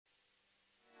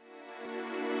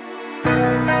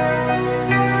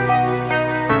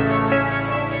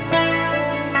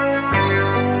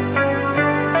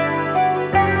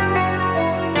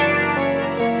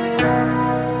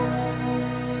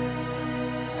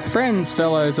Friends,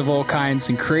 fellows of all kinds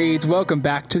and creeds, welcome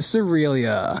back to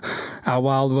Cerealia, our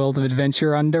wild world of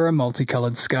adventure under a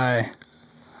multicoloured sky.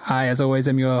 I, as always,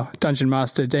 am your Dungeon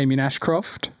Master, Damien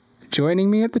Ashcroft.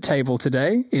 Joining me at the table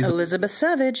today is Elizabeth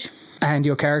Savage. And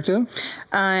your character?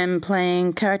 I'm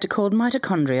playing a character called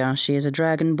Mitochondria. She is a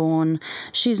dragonborn,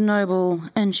 she's noble,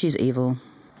 and she's evil.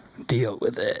 Deal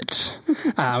with it.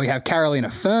 We have Carolina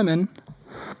Furman.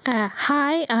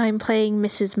 Hi, I'm playing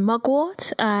Mrs.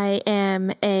 Mugwort. I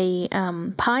am a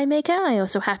pie maker. I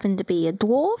also happen to be a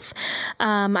dwarf.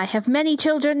 I have many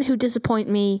children who disappoint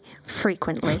me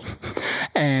frequently.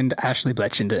 And Ashley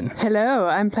Bletchenden. Hello,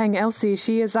 I'm playing Elsie.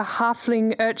 She is a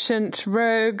halfling urchin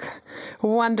rogue,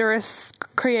 wondrous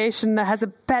creation that has a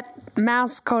pet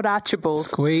mouse called Archibald.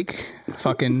 Squeak.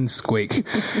 Fucking squeak.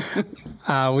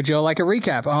 Would you all like a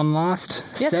recap on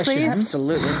last session? Please.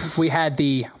 Absolutely. We had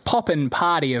the poppin'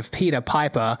 party of Peter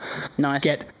Piper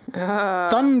get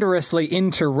thunderously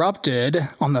interrupted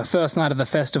on the first night of the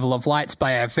Festival of Lights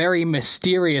by a very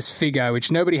mysterious figure, which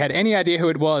nobody had any idea who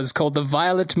it was, called the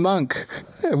Violet Monk.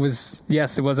 It was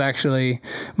actually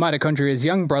Mitochondria's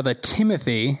young brother,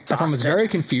 Timothy. Everyone was very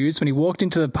confused when he walked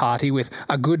into the party with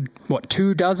a good,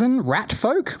 24 rat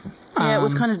folk? Yeah, it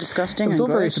was kind of disgusting. It was and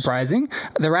all very gross. surprising.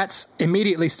 The rats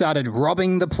immediately started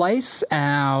robbing the place.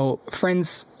 Our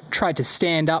friends tried to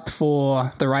stand up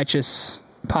for the righteous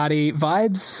party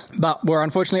vibes, but were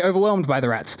unfortunately overwhelmed by the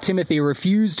rats. Timothy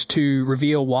refused to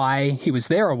reveal why he was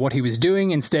there or what he was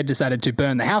doing, instead decided to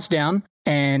burn the house down,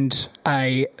 and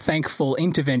a thankful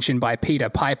intervention by Peter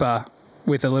Piper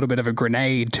with a little bit of a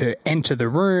grenade to enter the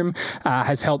room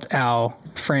has helped our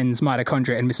friends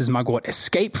Mitochondria and Mrs. Mugwort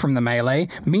escape from the melee.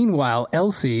 Meanwhile,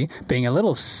 Elsie, being a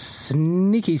little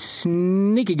sneaky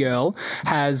girl,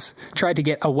 has tried to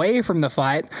get away from the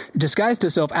fight, disguised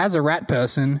herself as a rat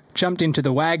person, jumped into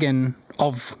the wagon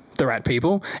of the rat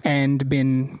people, and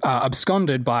been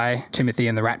absconded by Timothy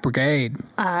and the Rat Brigade.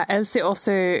 Elsie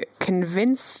also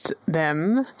convinced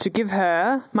them to give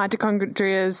her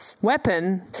Mitochondria's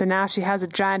weapon, so now she has a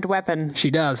giant weapon. She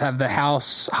does have the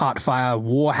House Heartfire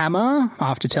Warhammer,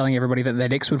 after telling everybody that their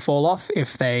dicks would fall off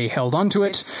if they held onto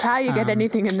it. It's how you get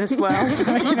anything in this world.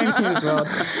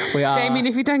 We are... Damien,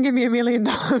 if you don't give me $1 million.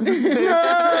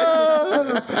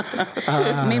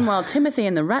 Meanwhile, Timothy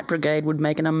and the Rat Brigade would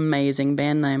make an amazing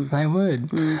band name. They would.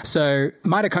 So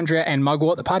Mitochondria and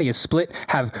Mugwort, the party is split,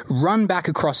 have run back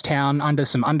across town under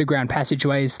some underground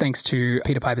passageways thanks to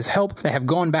Peter Piper's help. They have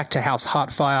gone back to House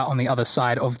Heartfire on the other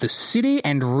side of the city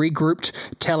and regrouped,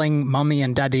 telling Mummy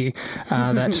and Daddy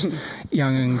that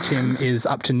young Tim is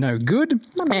up to no good.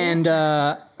 And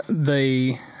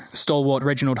the stalwart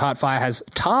Reginald Heartfire has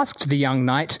tasked the young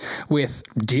knight with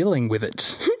dealing with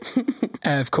it.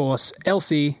 Of course,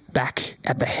 Elsie, back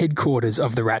at the headquarters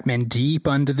of the Ratmen, deep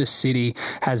under the city,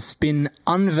 has been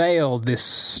unveiled this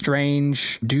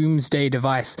strange doomsday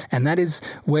device, and that is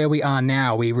where we are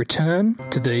now. We return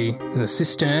to the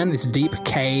cistern, this deep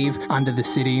cave under the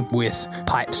city with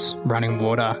pipes, running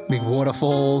water, big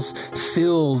waterfalls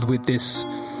filled with this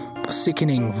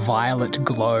sickening violet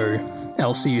glow.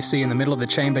 Elsie, you see in the middle of the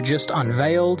chamber, just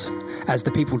unveiled. As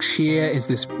the people cheer, is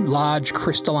this large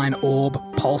crystalline orb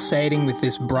pulsating with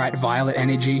this bright violet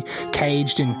energy,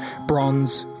 caged in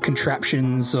bronze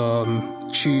contraptions,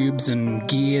 tubes and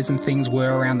gears and things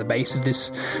whir around the base of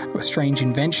this strange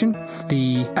invention.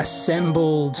 The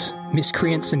assembled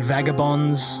miscreants and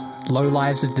vagabonds,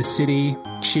 lowlives of the city,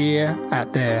 cheer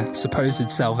at their supposed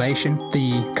salvation.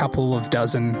 The couple of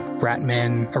dozen rat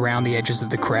men around the edges of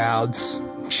the crowds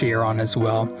cheer on as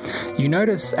well. You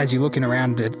notice as you're looking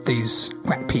around at these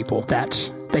rat people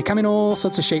that they come in all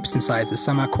sorts of shapes and sizes.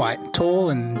 Some are quite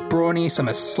tall and brawny, some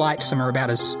are slight, some are about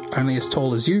only as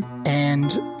tall as you.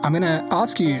 And I'm going to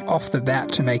ask you off the bat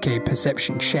to make a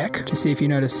perception check to see if you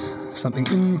notice something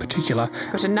in particular.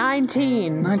 Got a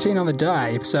 19. 19 on the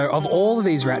die. So of all of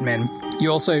these rat men, you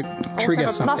also trigger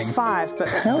also something. +5, but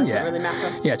it doesn't really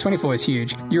matter. Yeah, 24 is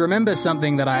huge. You remember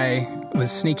something that I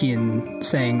was sneaky in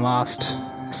saying last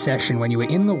session when you were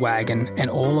in the wagon and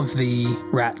all of the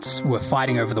rats were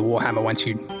fighting over the Warhammer. Once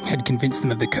you had convinced them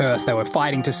of the curse, they were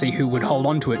fighting to see who would hold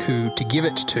on to it, who to give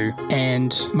it to.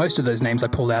 And most of those names I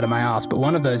pulled out of my ass, but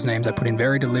one of those names I put in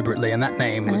very deliberately, and that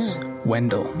name was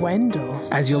Wendell. Wendell.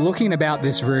 As you're looking about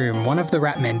this room, one of the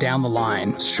rat men down the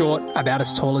line, short, about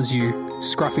as tall as you,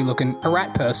 scruffy looking, a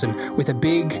rat person with a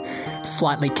big,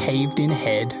 slightly caved in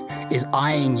head, is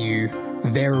eyeing you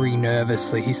very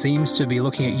nervously. He seems to be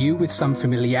looking at you with some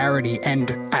familiarity and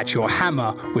at your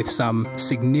hammer with some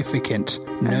significant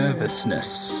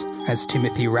nervousness. As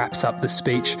Timothy wraps up the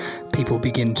speech, people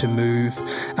begin to move,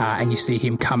 and you see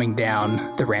him coming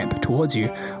down the ramp towards you.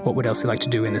 What would Elsie like to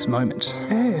do in this moment?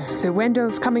 Oh, so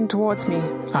Wendell's coming towards me.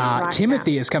 Right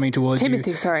Timothy is coming towards you.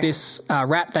 Timothy, sorry. This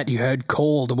rat that you heard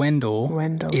called Wendell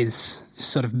is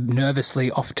sort of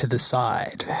nervously off to the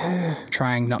side,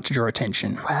 trying not to draw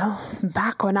attention. Well,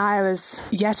 back when I was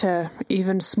yet a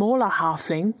even smaller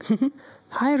halfling,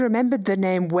 I remembered the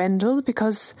name Wendell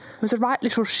because there was a right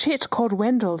little shit called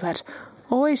Wendell that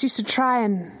always used to try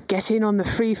and get in on the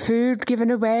free food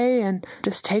given away and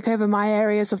just take over my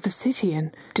areas of the city,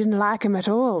 and didn't like him at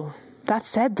all. That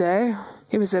said, though,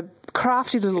 he was a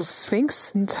crafty little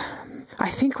sphinx, and I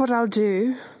think what I'll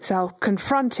do is I'll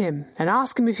confront him and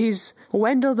ask him if he's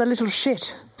Wendell the little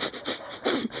shit.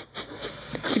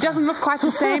 He doesn't look quite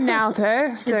the same now,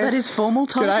 though. So. Is that his formal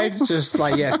title? Could I just,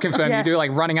 confirm? Yes. You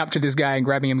do, running up to this guy and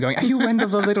grabbing him going, are you Wendell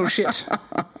the little shit?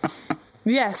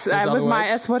 Yes,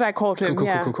 that's what I called him.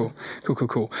 Cool.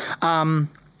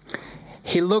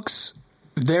 He looks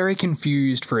very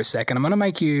confused for a second. I'm going to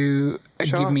make you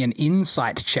give me an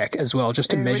insight check as well,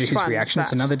 just to measure his reaction.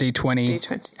 It's another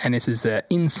D20, and this is the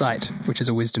insight, which is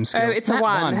a wisdom skill. Oh, it's a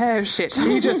 1. Oh, shit.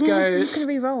 You just go... You can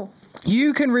re-roll.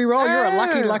 You can re-roll. You're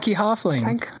a lucky halfling.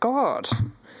 Thank God.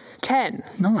 10.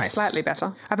 Nice. Slightly better.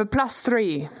 I have a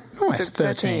 +3. Nice, so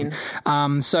 13.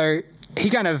 So he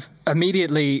kind of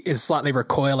immediately is slightly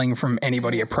recoiling from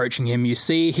anybody approaching him. You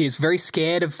see he's very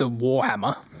scared of the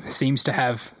Warhammer. Seems to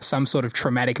have some sort of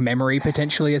traumatic memory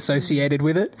potentially associated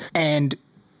with it. And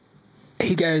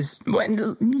he goes,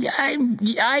 Wendell, yes,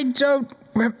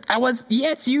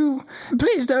 you,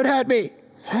 please don't hurt me.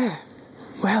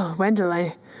 Well, Wendell,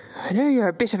 I know you're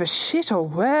a bit of a shit or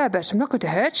were, but I'm not going to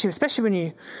hurt you, especially when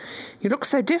you look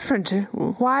so different.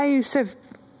 Why are you so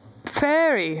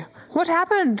furry? What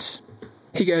happened?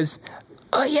 He goes,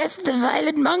 oh, yes, the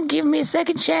Violet Monk gave me a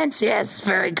second chance. Yes,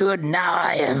 very good. Now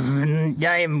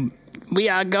we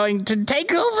are going to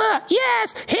take over.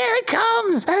 Yes, here it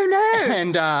comes. Oh, no.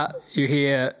 And you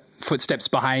hear footsteps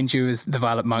behind you as the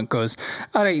Violet Monk goes,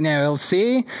 all right, now,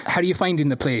 Elsie, how are you finding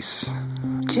the place?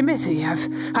 Timothy,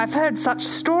 I've heard such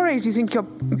stories. You think you're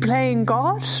playing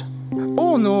God?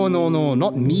 Oh, no,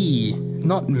 not me.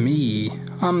 Not me.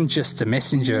 I'm just a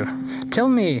messenger. Tell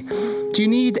me, do you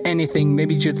need anything?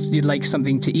 Maybe you'd like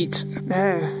something to eat?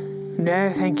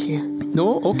 No, thank you.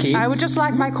 No? Okay. I would just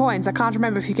like my coins. I can't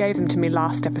remember if you gave them to me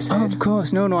last episode. Oh, of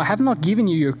course. No, I have not given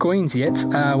you your coins yet.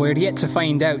 We're yet to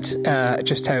find out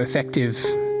just how effective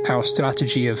our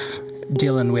strategy of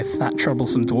dealing with that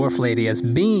troublesome dwarf lady has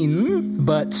been.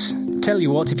 But tell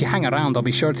you what, if you hang around, I'll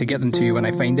be sure to get them to you when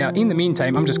I find out. In the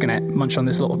meantime, I'm just going to munch on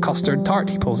this little custard tart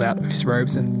he pulls out of his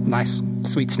robes. A nice,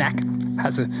 sweet snack.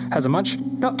 Has a munch?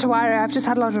 Not to worry, I've just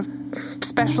had a lot of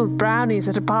special brownies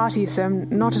at a party, so I'm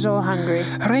not at all hungry.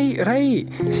 Right.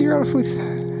 So you're off with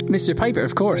Mr. Piper,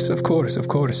 of course.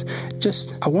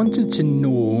 Just, I wanted to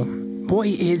know what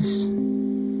it is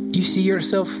you see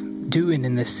yourself doing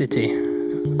in this city.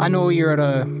 I know you're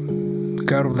a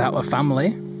girl without a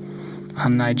family,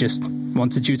 and I just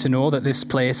wanted you to know that this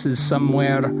place is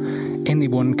somewhere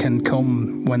anyone can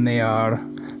come when they are,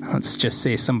 let's just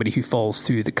say, somebody who falls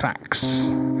through the cracks.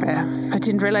 I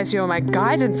didn't realise you were my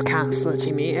guidance counsellor,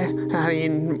 Timmy.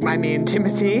 I mean,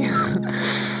 Timothy.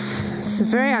 It's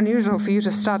very unusual for you to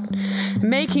start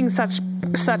making such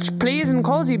pleas and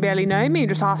calls. You barely know me. You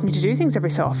just ask me to do things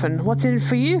every so often. What's in it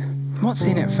for you? What's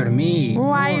in it for me?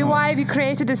 Why have you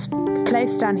created this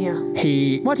place down here?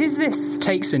 What is this?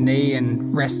 Takes a knee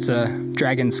and rests a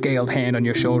dragon-scaled hand on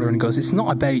your shoulder and goes, it's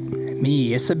not about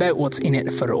me, it's about what's in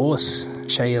it for us,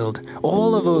 child.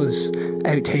 All of us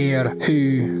out here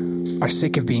who are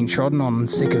sick of being trodden on,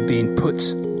 sick of being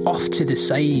put off to the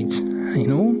side, you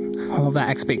know? All of that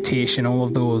expectation, all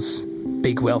of those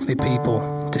big wealthy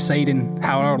people deciding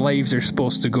how our lives are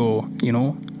supposed to go, you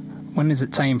know? When is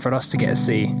it time for us to get a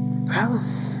say? Well,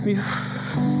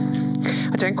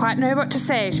 I don't quite know what to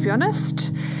say, to be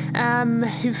honest.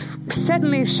 You've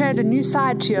certainly showed a new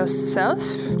side to yourself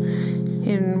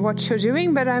in what you're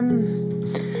doing, but I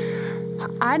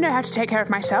know how to take care of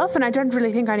myself, and I don't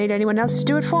really think I need anyone else to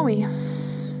do it for me.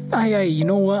 Aye, you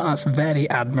know what? That's very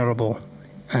admirable.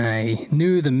 I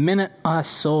knew the minute I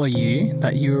saw you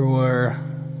that you were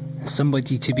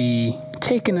somebody to be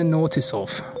taken a notice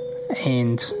of,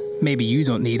 and maybe you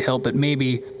don't need help, but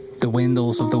maybe the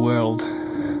Wendells of the world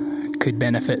could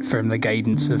benefit from the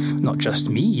guidance of not just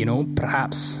me, you know.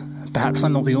 Perhaps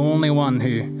I'm not the only one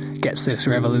who gets this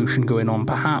revolution going on.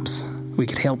 Perhaps we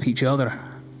could help each other.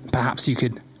 Perhaps you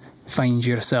could find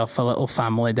yourself a little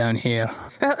family down here.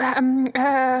 Well,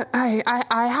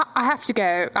 I have to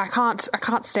go. I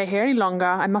can't stay here any longer.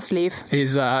 I must leave.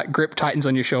 His grip tightens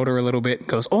on your shoulder a little bit.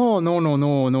 Goes, oh,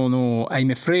 no.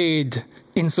 I'm afraid,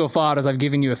 insofar as I've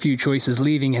given you a few choices,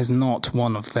 leaving is not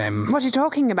one of them. What are you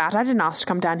talking about? I didn't ask to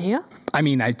come down here. I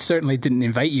mean, I certainly didn't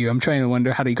invite you. I'm trying to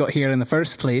wonder how you got here in the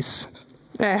first place.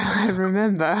 I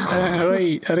remember.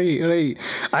 Right.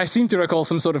 I seem to recall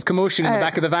some sort of commotion in the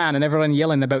back of the van and everyone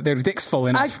yelling about their dicks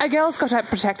falling off. A girl's got to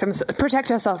protect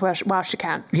herself while she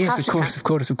can. Yes, of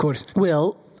course.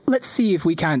 Well, let's see if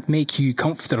we can't make you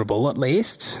comfortable at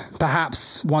least.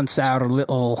 Perhaps once our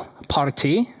little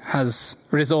party has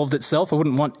resolved itself, I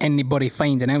wouldn't want anybody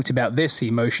finding out about this,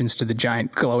 he motions to the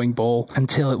giant glowing ball,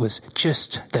 until it was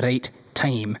just the right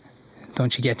time.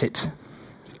 Don't you get it?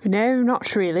 No,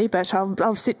 not really, but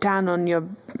I'll sit down on your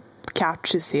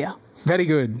couches here. Very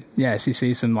good. Yes, you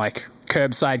see some,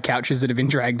 curbside couches that have been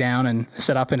dragged down and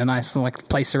set up in a nice,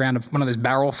 place around one of those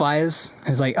barrel fires.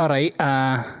 It's like, all right,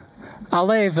 I'll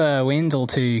leave Wendell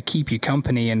to keep you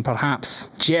company, and perhaps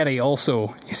Jerry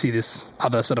also. You see this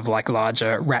other sort of,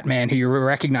 larger rat man who you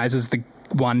recognize as the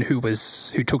one who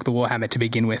took the Warhammer to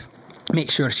begin with.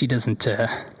 Make sure she doesn't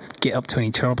get up to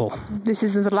any trouble. This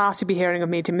isn't the last you'll be hearing of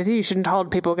me, Timothy. You shouldn't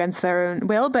hold people against their own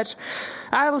will, but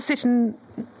I will sit and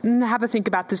have a think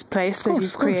about this place that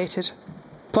you've created.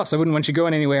 Plus, I wouldn't want you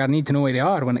going anywhere. I need to know where they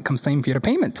are when it comes time for your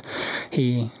payment.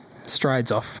 He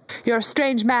strides off. You're a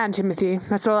strange man, Timothy.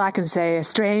 That's all I can say. A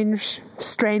strange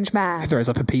man. He throws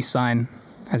up a peace sign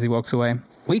as he walks away.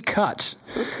 We cut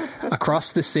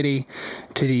across the city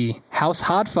to the House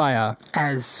Hardfire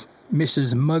as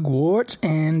Mrs. Mugwort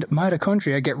and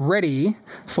Mitochondria get ready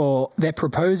for their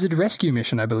proposed rescue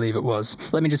mission, I believe it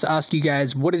was. Let me just ask you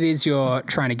guys what it is you're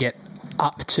trying to get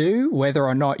up to, whether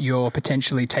or not you're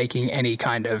potentially taking any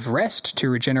kind of rest to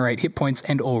regenerate hit points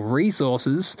and or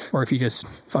resources, or if you're just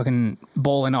fucking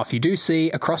balling off. You do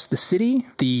see across the city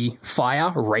the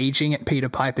fire raging at Peter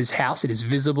Piper's house. It is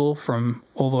visible from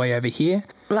all the way over here.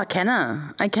 Well, I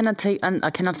cannot take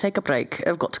a break.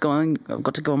 I've got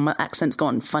to go. My accent's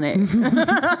gone funny. So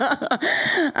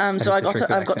I've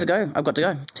got to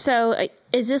go. So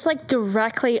is this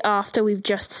directly after we've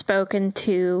just spoken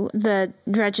to the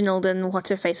Reginald and what's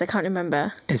her face? I can't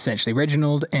remember. Essentially,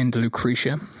 Reginald and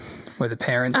Lucretia were the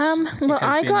parents. Well,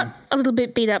 I got a little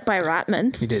bit beat up by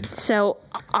Ratman. You did. So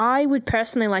I would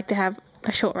personally like to have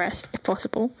a short rest if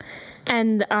possible.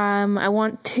 And I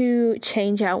want to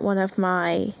change out one of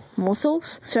my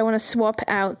morsels. So I want to swap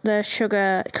out the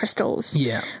sugar crystals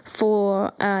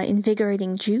for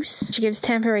invigorating juice, which gives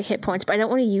temporary hit points, but I don't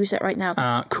want to use it right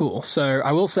now. Cool. So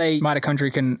I will say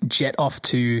Mitochondria can jet off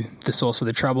to the source of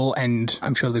the trouble, and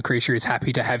I'm sure Lucretia is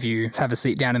happy to have you have a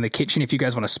seat down in the kitchen if you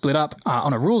guys want to split up.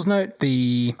 On a rules note,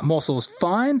 the morsel's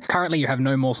fine. Currently you have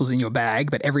no morsels in your bag,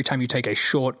 but every time you take a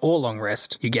short or long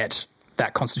rest, you get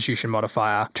that constitution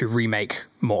modifier to remake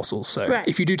morsels. So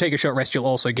if you do take a short rest, you'll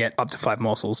also get up to 5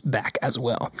 morsels back as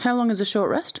well. How long is a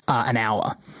short rest? An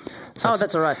hour. So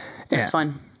that's all right. That's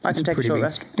fine. I can take a short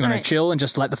rest. You want to chill and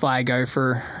just let the fire go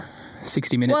for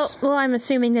 60 minutes? Well, I'm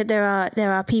assuming that there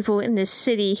are people in this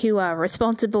city who are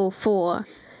responsible for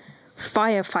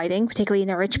firefighting, particularly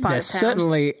in a rich part of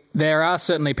town. There are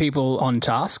certainly people on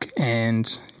task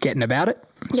and getting about it.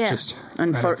 It's just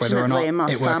unfortunately,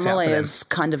 my family is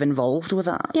kind of involved with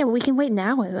that. Yeah, but we can wait an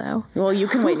hour, though. Well, you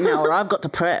can wait an hour. I've got to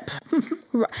prep.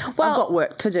 Well, I've got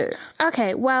work to do.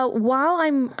 Okay, well, while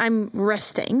I'm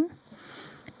resting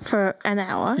for an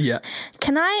hour,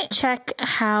 can I check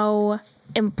how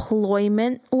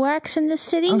employment works in the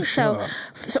city? Oh, sure.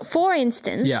 So for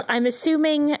instance, I'm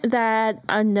assuming that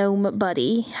a gnome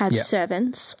buddy had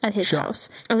servants at his house,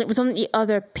 and it was on the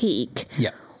other peak.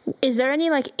 Yeah. Is there any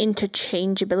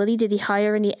interchangeability? Did he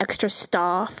hire any extra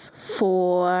staff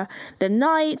for the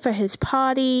night, for his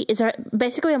party?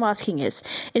 Basically what I'm asking is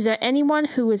there anyone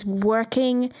who was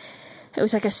working, it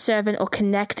was a servant or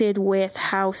connected with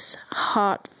House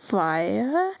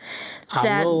Heartfire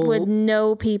that would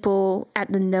know people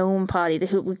at the gnome party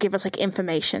who would give us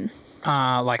information?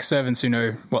 Servants who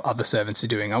know what other servants are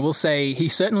doing. I will say he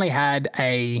certainly had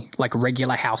a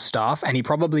regular house staff, and he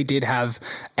probably did have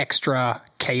extra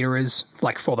caterers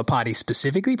for the party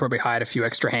specifically, probably hired a few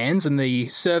extra hands, and the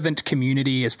servant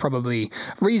community is probably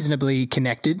reasonably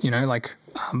connected,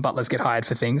 butlers get hired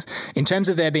for things. In terms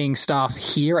of there being staff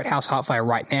here at House Heartfire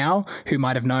right now who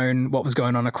might have known what was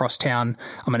going on across town,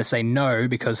 I'm going to say no,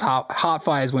 because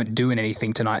Heartfires weren't doing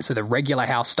anything tonight. So the regular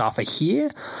house staff are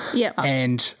here. Yeah.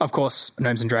 And of course,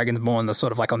 Gnomes and Dragons more on the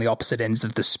sort of on the opposite ends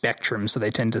of the spectrum. So they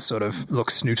tend to sort of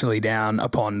look snootily down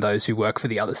upon those who work for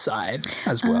the other side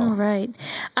as well. Oh, right.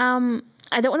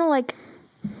 I don't want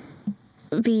to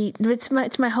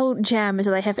It's my whole jam is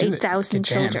that I have 8,000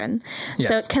 children. Yes.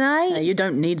 So can I? You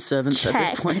don't need servants at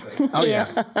this point. Oh, yeah.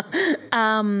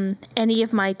 Any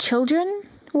of my children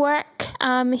work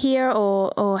here,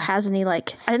 or has any,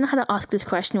 like, I don't know how to ask this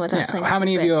question without saying How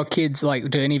many of stupid. your kids, like,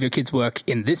 do any of your kids work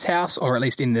in this house or at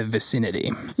least in the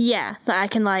vicinity? Yeah, that I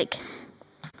can, like,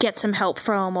 get some help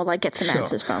from or, like, get some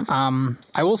answers from.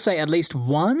 I will say at least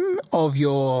one of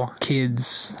your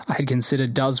kids I had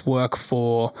considered does work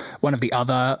for one of the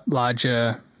other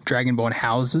larger Dragonborn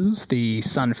houses, the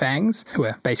Sunfangs, who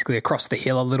are basically across the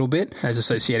hill a little bit, as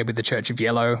associated with the Church of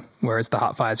Yellow, whereas the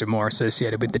Heartfires are more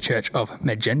associated with the Church of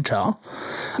Magenta.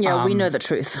 Yeah, we know the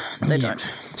truth. They don't.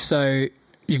 So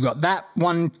you've got that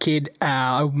one kid.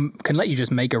 I can let you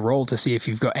just make a roll to see if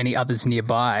you've got any others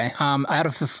nearby. Out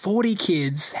of the 40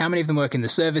 kids, how many of them work in the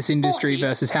service industry 40?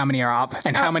 versus how many are up,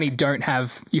 and how many don't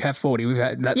have? You have 40.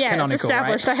 That's canonical, it's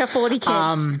established. right? I have 40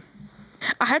 kids.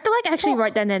 I have to, like, actually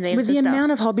write down their names. With the and stuff.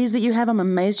 amount of hobbies that you have, I'm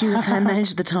amazed you have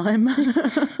managed the time.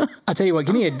 I'll tell you what.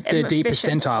 Give me the D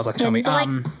efficient. percentiles. Like, tell me.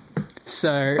 like-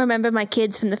 So Remember my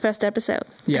kids from the first episode?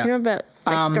 Yeah. I can remember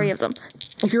like 3 of them.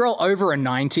 if you're all over a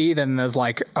 90, then there's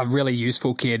like a really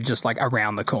useful kid just like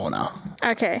around the corner.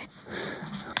 Okay.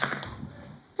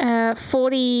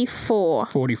 44.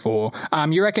 44.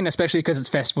 You reckon, especially because it's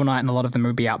festival night and a lot of them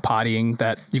would be out partying,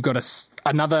 that you've got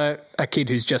a kid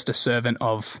who's just a servant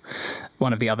of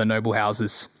one of the other noble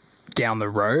houses down the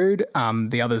road.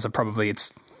 The others are probably,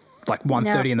 it's like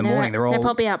 1:30 in the morning. They're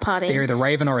probably out partying. They're either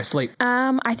raving or asleep.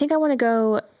 I think I want to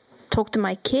go talk to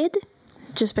my kid,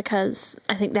 just because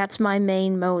I think that's my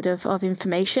main mode of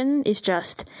information is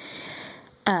just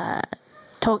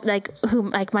talk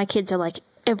my kids are like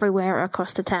everywhere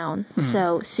across the town.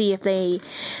 So see if they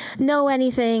know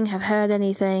anything, have heard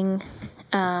anything.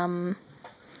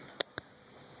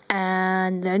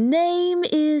 And their name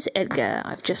is Edgar.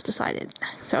 I've just decided.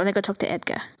 So I'm going to go talk to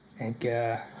Edgar.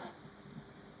 Edgar.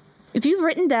 If you've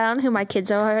written down who my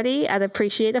kids are already, I'd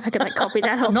appreciate if I could like copy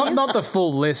that off you. Not the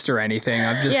full list or anything.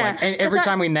 I'm just Yeah, like, and every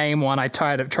time we name one, I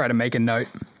try to make a note.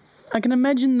 I can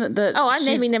imagine that. Oh, I'm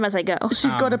naming them as I go.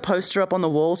 She's got a poster up on the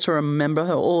wall to remember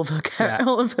all of her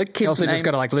kids' You also names. just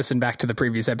got to like listen back to the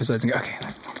previous episodes and go, okay.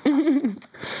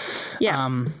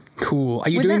 Yeah. Cool. Are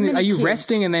you With that doing? many Are you kids?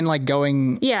 resting and then like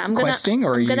going? Yeah, I'm questing,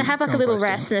 or are I'm you gonna have like a going little questing?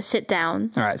 rest and a sit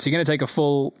down, All right, so you're going to take a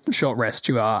full short rest.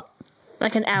 You are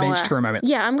like an hour. benched for a moment.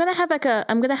 Yeah, I'm gonna have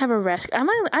a rest. I'm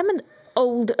an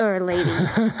older lady.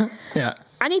 Yeah.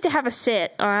 I need to have a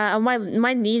sit, or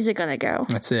my knees are gonna go.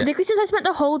 That's it. Particularly since I spent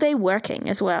the whole day working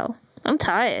as well. I'm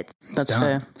tired. That's done.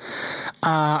 fair.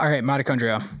 All right,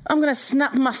 mitochondria. I'm going to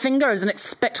snap my fingers and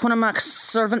expect one of my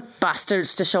servant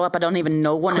bastards to show up. I don't even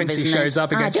know one Quincy of his shows names.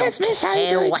 up and goes, "Yes, miss, how you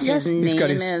doing? What Yes." his name He's got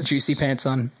his is. juicy pants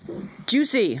on.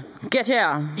 Juicy, get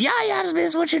here. Yeah,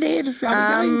 miss, what you need?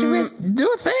 I'm going to rest. Do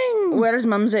a thing. Where's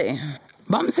Mumsy?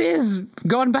 Mumsy's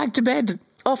gone back to bed.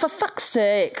 Oh, for fuck's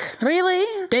sake. Really?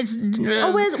 There's,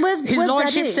 where's his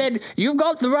lordship Daddy? said, you've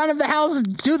got the run of the house,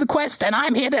 do the quest, and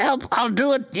I'm here to help. I'll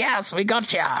do it. Yes, we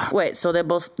got ya. Wait, so they're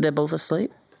both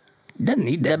asleep? Doesn't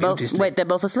need that. They're both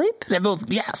asleep? They're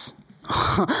both, yes.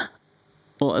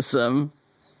 Awesome.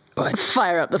 What?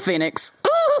 Fire up the Phoenix.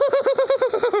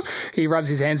 He rubs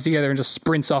his hands together and just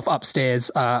sprints off upstairs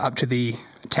up to the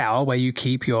tower where you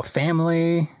keep your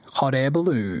family hot air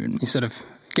balloon. You sort of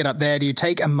get up there. Do you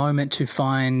take a moment to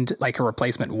find like a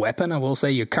replacement weapon? I will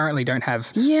say you currently don't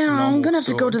have. Yeah, I'm going to have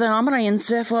to go sword. to the armory and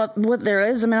see what there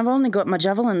is. I mean, I've only got my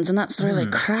javelins, and that's really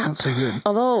crap. Not so good.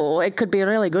 Although, it could be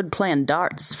really good playing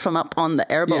darts from up on the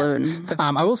air balloon.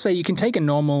 I will say you can take a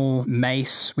normal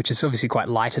mace, which is obviously quite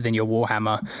lighter than your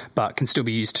warhammer, but can still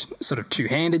be used sort of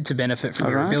two-handed to benefit from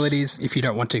your Alright. abilities if you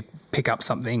don't want to pick up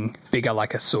something bigger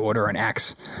like a sword or an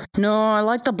axe. No, I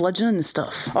like the bludgeoning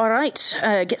stuff. All right,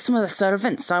 get some of the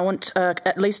servants. I want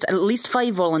at least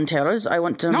 5 volunteers. I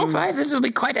want to... No, 5. This will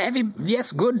be quite a heavy...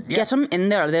 Yes, good. Get them in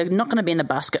there. They're not going to be in the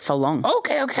basket for long.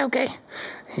 Okay.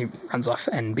 He runs off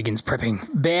and begins prepping.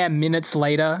 Bare minutes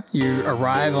later, you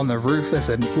arrive on the roof. There's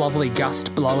a lovely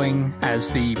gust blowing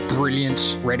as the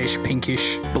brilliant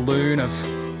reddish-pinkish balloon of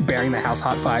bearing the House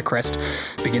Heartfire crest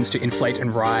begins to inflate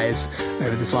and rise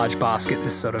over this large basket,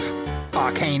 this sort of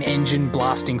arcane engine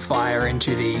blasting fire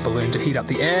into the balloon to heat up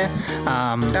the air.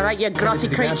 All right, you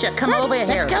grotty creature, come over here.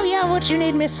 Let's go, yeah, what you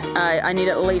need, miss? I need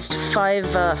at least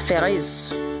 5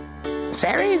 fairies.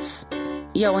 Fairies?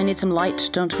 Yeah, we need some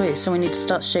light, don't we? So we need to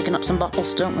start shaking up some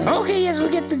bottles, don't we? Okay, yes, we'll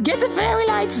get the fairy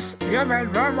lights.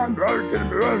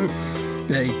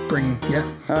 They bring,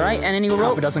 All right, and any half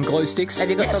rope? a dozen glow sticks. Have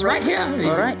you got the rope? right here.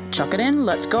 All right, chuck it in.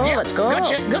 Let's go. Yeah, Let's go.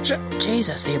 Gotcha.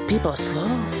 Jesus, the people are slow.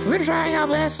 We're trying our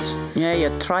best. Yeah, you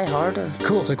try harder.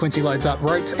 Cool, so Quincy loads up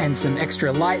rope and some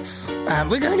extra lights.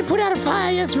 We're going to put out a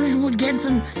fire. Yes, we would get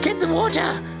the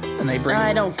water. And they bring...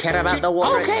 I don't care about the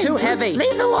water. Okay, It's too heavy.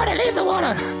 Leave the water.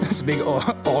 There's a big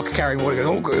orc carrying water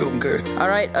going, okay. All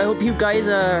right, I hope you guys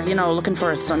are, looking for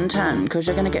a suntan, because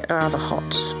you're going to get rather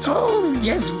hot. Oh,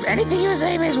 yes, anything you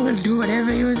say, miss, we'll do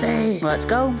whatever you say. Let's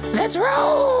go. Let's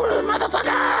roll,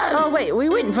 motherfuckers! Oh, wait,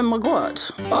 we're waiting for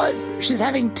Mugwort. Oh, she's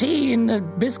having tea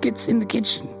and biscuits in the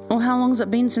kitchen. Oh, how long's it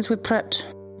been since we prepped?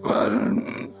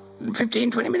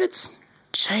 15, 20 minutes.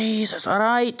 Jesus, all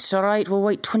right, we'll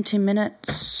wait 20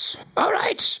 minutes. All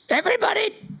right,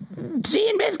 everybody, tea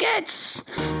and biscuits.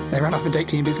 They run off and take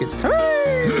tea and biscuits. All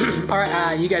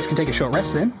right, you guys can take a short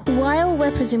rest then. While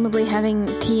we're presumably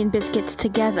having tea and biscuits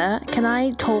together, can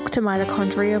I talk to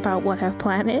Mitochondria about what her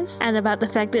plan is? And about the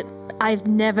fact that I've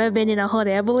never been in a hot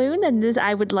air balloon, and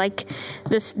I would like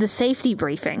the safety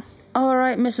briefing. All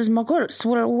right, Mrs. Mugwort,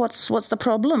 what's the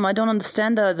problem? I don't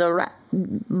understand. The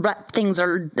rat things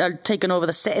are taking over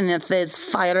the set, and there's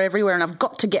fire everywhere, and I've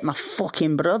got to get my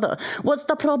fucking brother. What's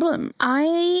the problem?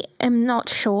 I am not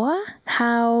sure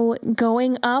how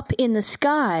going up in the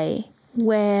sky,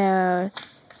 where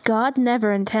God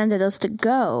never intended us to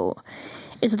go,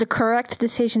 is the correct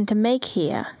decision to make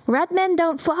here. Rat men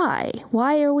don't fly.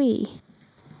 Why are we?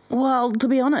 Well, to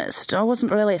be honest, I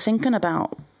wasn't really thinking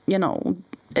about,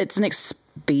 it's an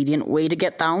expedient way to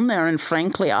get down there, and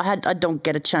frankly, I don't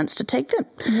get a chance to take the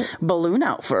balloon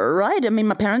out for a ride. I mean,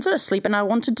 my parents are asleep, and I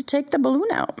wanted to take the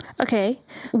balloon out. Okay.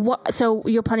 So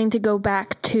you're planning to go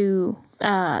back to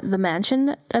the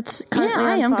mansion that's currently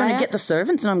on fire? I'm going to get the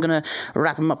servants, and I'm going to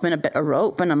wrap them up in a bit of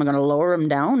rope, and I'm going to lower them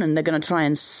down, and they're going to try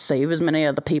and save as many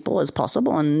of the people as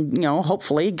possible, and,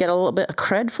 hopefully get a little bit of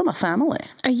cred from my family.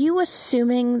 Are you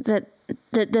assuming that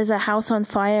there's a house on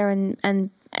fire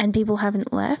and people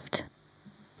haven't left?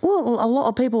 Well, a lot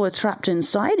of people were trapped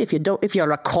inside, if you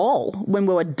recall, when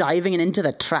we were diving into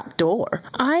the trap door.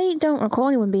 I don't recall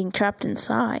anyone being trapped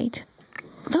inside.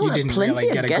 You didn't really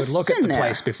get a good look at the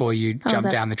place before you jumped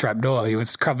down the trap door. It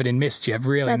was covered in mist. You have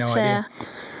really no idea.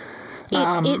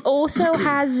 It also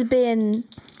has been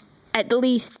at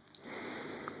least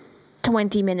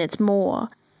 20 minutes more.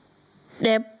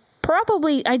 They're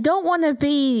probably... I don't want to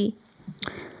be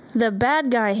the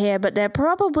bad guy here, but they're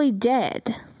probably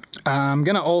dead. I'm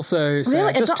going to also say...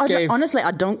 Really? Honestly, I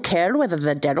don't care whether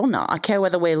they're dead or not. I care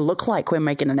whether we look like we're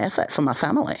making an effort for my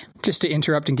family. Just to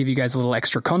interrupt and give you guys a little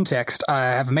extra context, I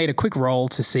have made a quick roll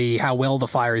to see how well the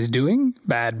fire is doing,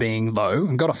 bad being low,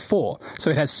 and got a 4. So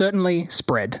it has certainly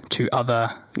spread to other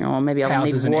maybe I'll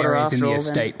houses need and water areas in the all,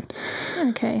 estate.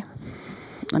 Okay.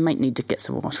 I might need to get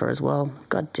some water as well.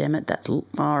 God damn it, that's... All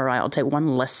right, I'll take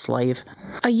one less slave.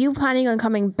 Are you planning on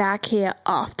coming back here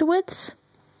afterwards?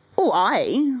 Oh,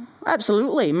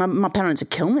 absolutely. My parents would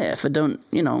kill me if I don't,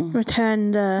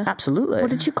 Return the... Absolutely. What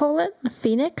did you call it? The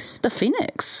Phoenix? The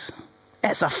Phoenix.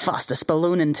 It's the fastest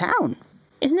balloon in town.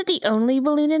 Isn't it the only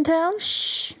balloon in town?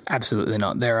 Shh. Absolutely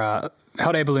not. There are...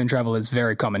 Hot air balloon travel is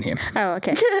very common here. Oh,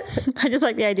 okay. I just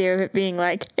like the idea of it being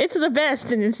like, it's the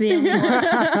best and it's the only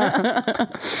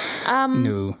one.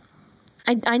 No.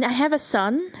 I have a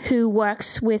son who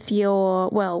works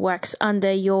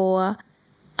under your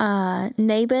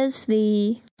neighbors,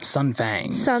 the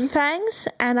Sunfangs,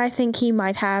 and I think he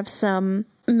might have some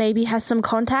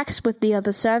contacts with the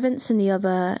other servants in the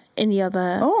other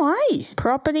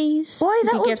properties. Why,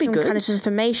 that would give be some good. kind of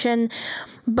information.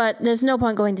 But there's no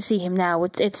point going to see him now.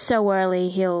 It's so early.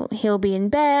 He'll be in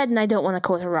bed, and I don't want to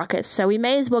cause a ruckus. So we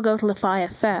may as well go to the fire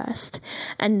first,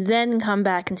 and then come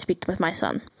back and speak with my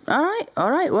son. All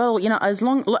right. Well, as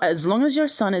long as your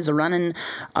son is running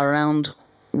around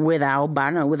with our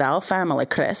banner, with our family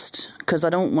crest, because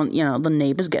I don't want the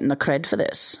neighbors getting the cred for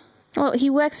this. Well, he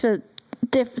works for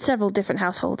several different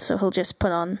households, so he'll just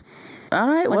put on. All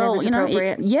right, well,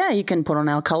 appropriate. You can put on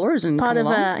our colours and come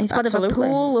along. He's part Absolutely. of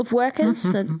a pool of workers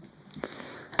that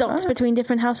dots between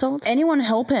different households. Anyone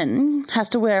helping has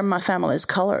to wear my family's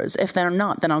colours. If they're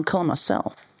not, then I'll kill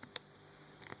myself.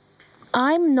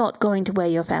 I'm not going to wear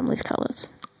your family's colours.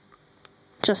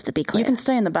 Just to be clear. You can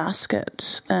stay in the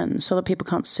basket then, so that people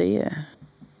can't see you.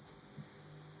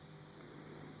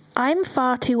 I'm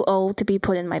far too old to be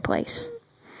put in my place.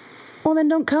 Well, then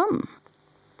don't come.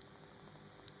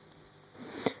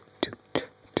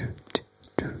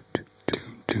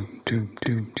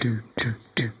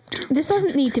 This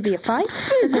doesn't need to be a fight.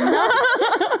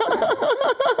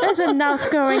 There's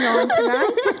enough going on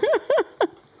tonight.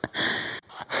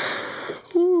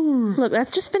 Look,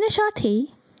 let's just finish our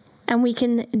tea, and we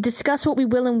can discuss what we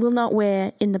will and will not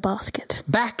wear in the basket.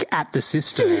 Back at the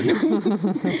cistern.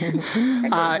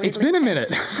 It's been a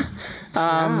minute.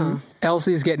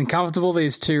 Elsie's getting comfortable.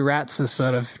 These two rats are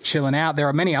sort of chilling out. There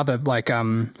are many other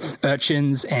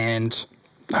urchins and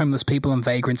homeless people and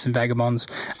vagrants and vagabonds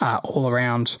all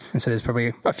around. And so there's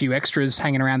probably a few extras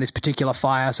hanging around this particular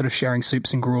fire, sort of sharing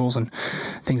soups and gruels and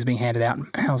things being handed out.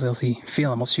 How's Elsie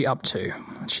feeling? What's she up to?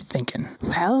 What's she thinking?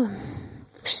 Well,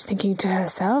 she's thinking to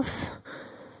herself,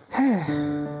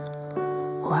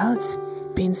 well, it's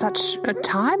been such a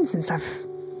time since I've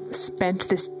spent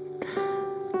this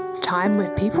time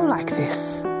with people like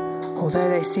this. Although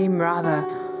they seem rather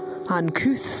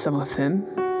uncouth, some of them.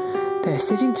 They're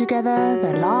sitting together,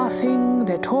 they're laughing,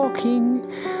 they're talking.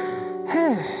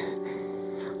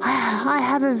 I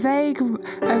have a vague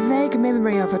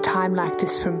memory of a time like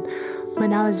this from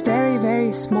when I was very,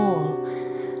 very small,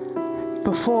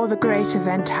 before the great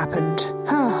event happened.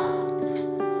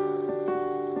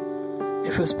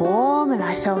 It was warm and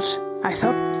I felt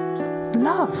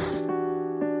love.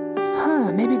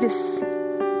 Maybe this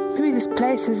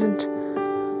place isn't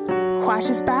quite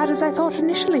as bad as I thought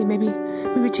initially. Maybe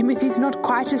Timothy's not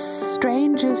quite as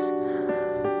strange as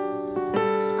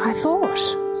I thought.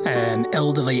 An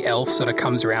elderly elf sort of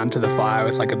comes around to the fire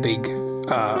with like a big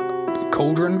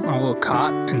cauldron on a little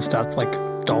cart and starts like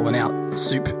doling out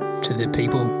soup to the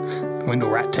people. Wendell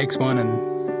Rat takes one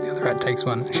and the other rat takes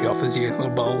one. She offers you a little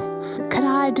bowl. Can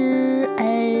I do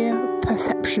a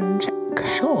perception check?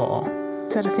 Sure.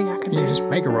 Is that a thing I can do? Yeah, just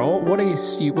make a roll. What are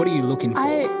you looking for?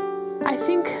 I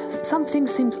think something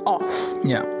seems off.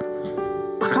 Yeah.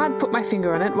 I can't put my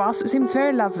finger on it. Whilst it seems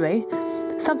very lovely,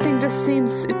 something just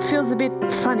it feels a bit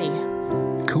funny.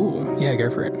 Cool. Yeah, go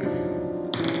for it.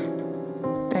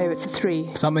 Oh, it's a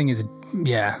 3. Something is,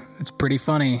 it's pretty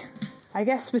funny. I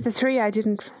guess with the 3 I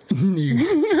didn't...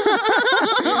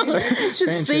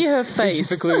 Just see her face.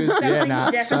 For clues.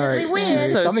 Sorry. Weird.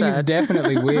 So Something is sad.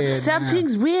 definitely weird.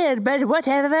 Something's weird, but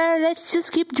whatever. Let's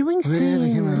just keep doing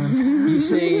things. You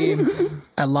see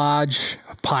a large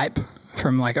pipe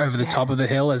from like over the top of the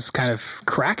hill is kind of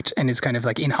cracked and is kind of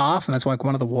like in half, and that's why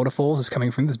one of the waterfalls is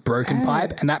coming from this broken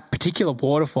pipe, and that particular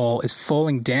waterfall is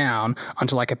falling down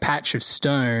onto like a patch of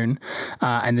stone,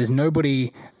 and there's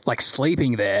nobody like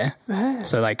sleeping there.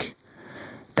 So like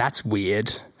that's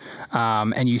weird.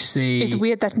 And you see It's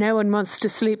weird that no one wants to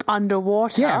sleep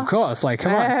underwater. yeah, of course, like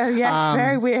come on. Yes,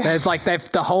 very weird. There's like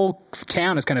the whole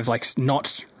town is kind of like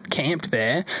not camped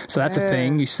there, so that's a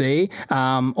thing you see.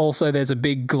 Also there's a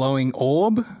big glowing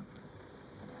orb.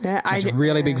 Yeah, It's a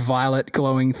really big violet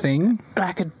glowing thing.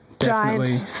 like a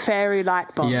Definitely. giant fairy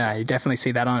light bulb. Yeah, you definitely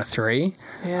see that on a 3.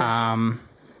 Yes.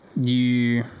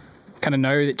 You kind of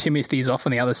know that Timothy's off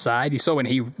on the other side. You saw when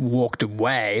he walked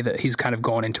away that he's kind of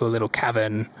gone into a little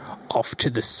cavern off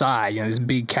to the side. You know, this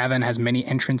big cavern has many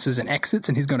entrances and exits,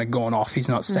 and he's gone off. He's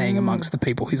not staying amongst the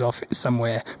people. He's off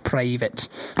somewhere private.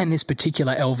 And this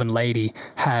particular elven lady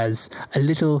has a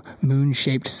little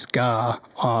moon-shaped scar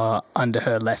under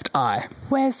her left eye.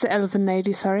 Where's the elven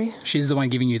lady, sorry? She's the one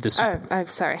giving you the soup. Oh,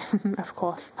 sorry. Of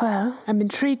course. Well, I'm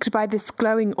intrigued by this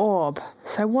glowing orb,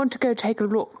 so I want to go take a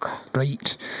look.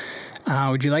 Great.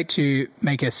 Would you like to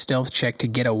make a stealth check to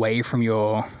get away from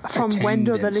your From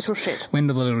Wendell the attendants? little shit.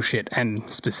 Wendell the little shit, and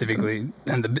specifically,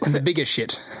 and the bigger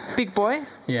shit. Big boy,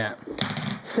 Yeah.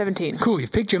 17. Cool,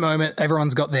 you've picked your moment.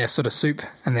 Everyone's got their sort of soup,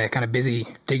 and they're kind of busy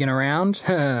digging around.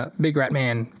 Big Rat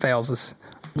Man fails us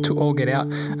to all get out.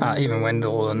 Even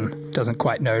Wendell and doesn't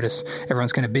quite notice.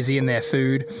 Everyone's kind of busy in their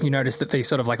food. You notice that the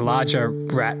sort of like larger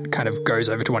rat kind of goes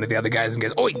over to one of the other guys and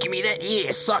goes, "Oi, give me that, yeah,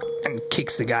 suck," and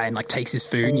kicks the guy and like takes his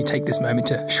food. And you take this moment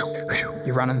to,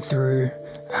 you're running through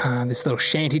this little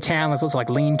shanty town. There's lots of like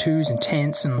lean-tos and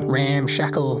tents and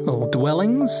ramshackle little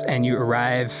dwellings, and you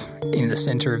arrive in the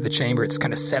center of the chamber. It's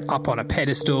kind of set up on a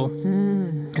pedestal.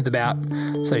 It's about,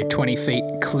 say, 20 feet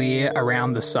clear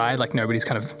around the side, like nobody's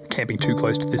kind of camping too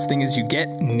close to this thing. As you get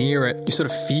near it, you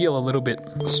sort of feel a little bit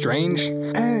strange.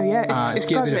 Oh, yeah, it's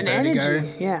got got a an bit of vertigo.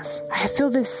 energy. Yes. I feel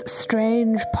this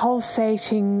strange,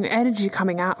 pulsating energy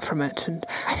coming out from it, and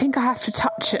I think I have to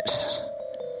touch it.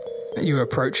 You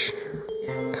approach.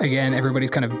 Again,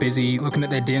 everybody's kind of busy looking at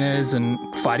their dinners and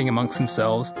fighting amongst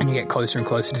themselves, and you get closer and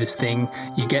closer to this thing.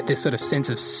 You get this sort of sense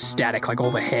of static, like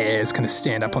all the hairs kind of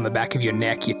stand up on the back of your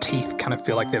neck. Your teeth kind of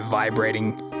feel like they're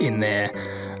vibrating in their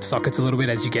sockets a little bit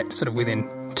as you get sort of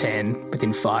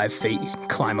within 5 feet. You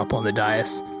climb up on the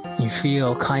dais. You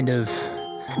feel kind of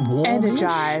warm.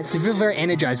 Energized. You feel very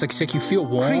energized. Like, it's like you feel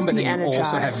warm, but then you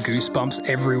also have energized. goosebumps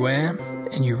everywhere.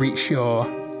 And you reach your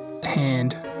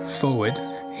hand forward.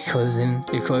 You close in,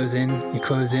 you close in, you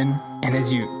close in. And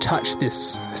as you touch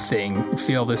this thing, you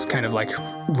feel this kind of like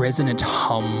resonant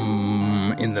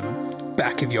hum in the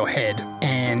back of your head.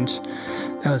 And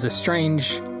there was a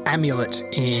strange amulet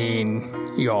in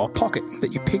your pocket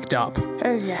that you picked up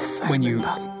Oh, yes. I when you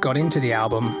remember. got into the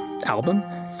album?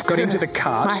 Got into the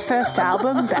cart. My first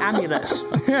album, The Amulet,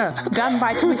 Yeah. done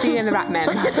by Timothy and the Ratmen.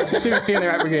 Timothy and the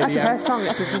Rat Brigade, That's the yeah. first song.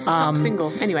 It's just a top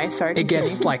single. Anyway, sorry. It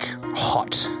gets continue. like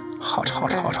hot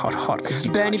as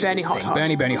you Bernie, touch Bernie, this hot, thing. hot.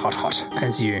 Bernie, Bernie, hot, hot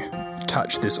as you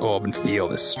touch this orb and feel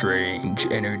this strange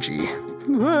energy.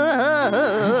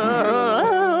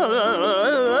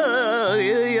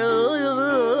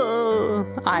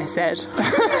 I said.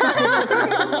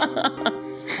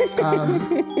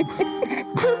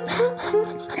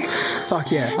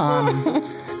 Fuck yeah.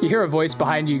 You hear a voice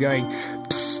behind you going,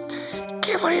 "Psst,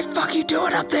 kid, what the fuck you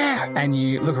doing up there?" And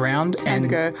you look around and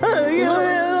Go.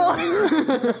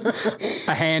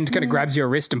 a hand kind of grabs your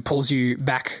wrist and pulls you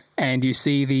back, and you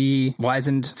see the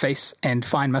wizened face and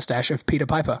fine mustache of Peter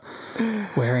Piper,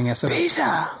 wearing a sort of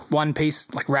Peter!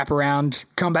 one-piece like wrap-around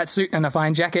combat suit and a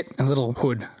fine jacket and a little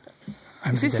hood.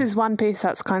 Is this his one piece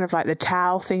that's kind of like the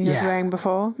towel thing he was Yeah. wearing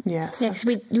before? Yes. Yeah, because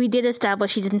we did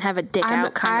establish he didn't have a dick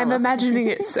out kind I'm of look. imagining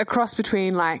it's a cross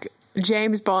between like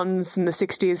James Bond's in the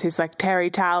 60s, his like terry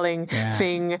toweling Yeah.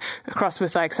 thing, across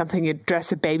with like something you'd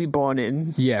dress a baby born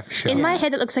in. Yeah, for sure. In my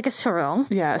head, it looks like a sarong.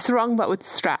 Yeah, a sarong but with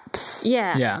straps.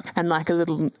 Yeah. Yeah. And like a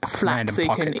little flap Random so you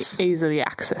pockets. can easily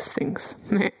access things.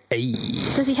 Hey.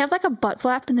 Does he have like a butt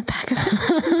flap in the back of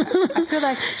it? I feel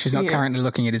like She's not currently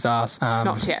looking at his ass.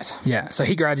 Not yet. Yeah, so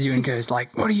he grabs you and goes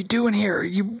like, "What are you doing here?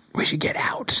 We should get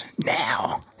out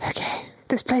now." Okay,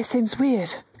 this place seems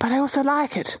weird, but I also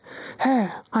like it. Oh,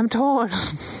 I'm torn.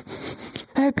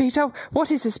 Oh, Peter,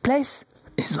 what is this place?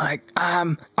 He's like,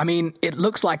 I mean, it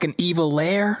looks like an evil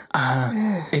lair.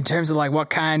 In terms of like what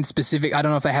kind specific, I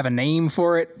don't know if they have a name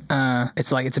for it.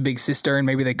 It's like it's a big cistern.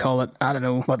 Maybe they call it, I don't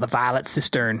know, what, the Violet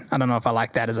Cistern. I don't know if I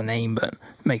like that as a name, but it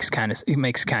makes kind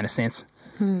of sense.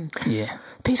 Yeah.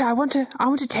 Peter, I want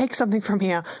to take something from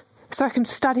here so I can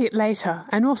study it later,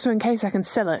 and also in case I can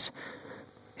sell it.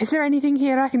 Is there anything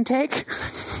here I can take?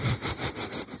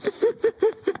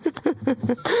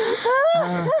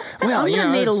 Well, I'm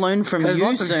gonna need a loan from there's you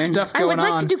lots soon. of stuff I going would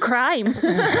like on. to do crime.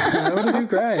 I want to do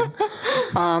great.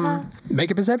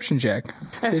 Make a perception check.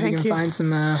 See if you thank can you. find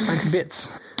some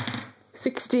bits.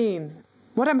 16.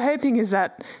 What I'm hoping is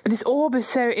that this orb is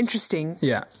so interesting.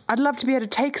 Yeah. I'd love to be able to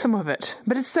take some of it,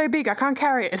 but it's so big I can't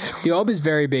carry it. The orb is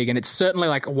very big, and it's certainly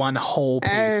like one whole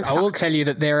piece. I will tell you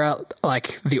that there are,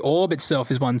 like, the orb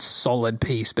itself is one solid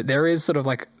piece, but there is sort of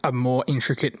like a more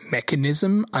intricate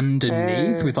mechanism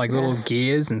underneath with like little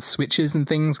gears and switches and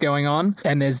things going on.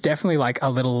 And there's definitely like a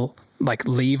little like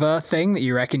lever thing that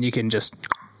you reckon you can just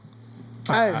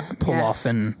pull off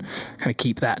and kind of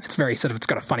keep that. It's very sort of, it's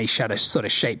got a funny sort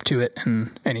of shape to it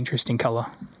and an interesting colour.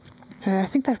 I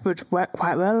think that would work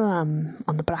quite well on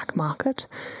the black market.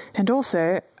 And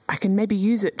also, I can maybe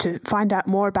use it to find out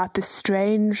more about this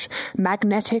strange,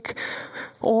 magnetic,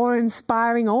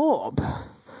 awe-inspiring orb.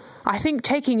 I think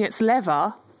taking its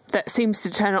lever that seems to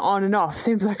turn it on and off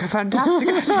seems like a fantastic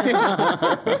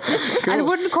idea. And it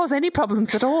wouldn't cause any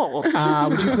problems at all.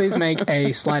 Would you please make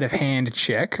a sleight of hand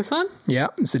check? This one? Yeah,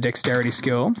 it's a dexterity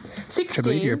skill, which I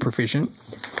believe 16 you're proficient.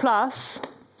 plus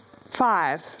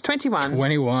 5. 21.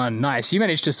 21. Nice. You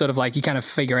managed to sort of like, you kind of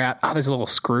figure out, there's a little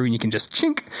screw and you can just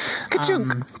chink.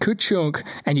 Ka-chunk. Ka-chunk.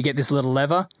 And you get this little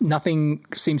lever. Nothing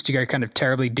seems to go kind of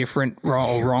terribly different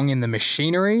or wrong in the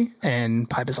machinery. And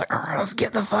Piper's like, all right, let's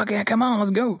get the fuck out. Come on, let's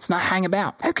go. Let's not hang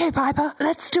about. Okay, Piper,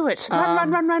 let's do it.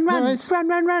 Run. nice.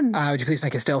 Run. Would you please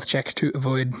make a stealth check to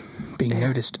avoid being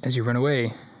noticed as you run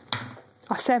away?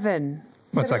 7.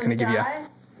 What's that going to give you?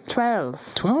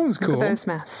 12. 12 is Look cool. at those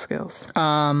math skills.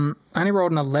 I only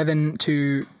rolled an 11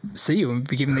 to see you and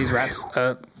be giving these rats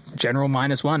a general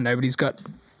 -1. Nobody's got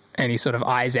any sort of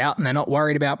eyes out and they're not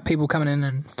worried about people coming in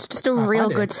and... It's just a real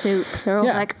find it. good soup. They're all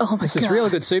like, oh my This god. is real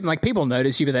good soup. And, like, people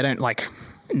notice you, but they don't, like,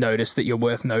 notice that you're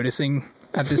worth noticing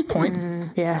at this point.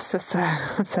 Yes, that's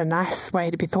a nice way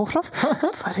to be thought of.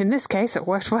 But in this case, it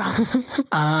worked well.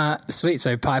 Sweet.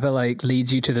 So Piper, like,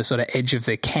 leads you to the sort of edge of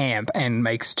the camp and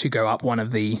makes to go up one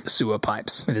of the sewer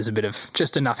pipes. There's a bit of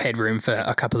just enough headroom for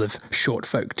a couple of short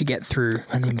folk to get through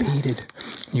unimpeded.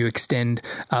 You extend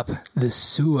up the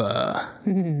sewer.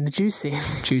 Juicy.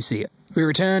 Juicy. We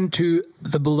return to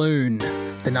the balloon.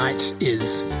 The night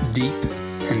is deep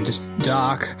and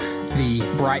dark. The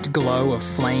bright glow of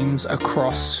flames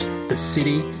across the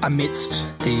city amidst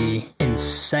the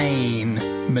insane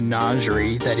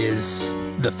menagerie that is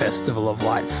the Festival of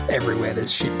Lights everywhere.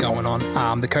 There's shit going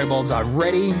on. The kobolds are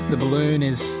ready. The balloon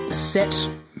is set,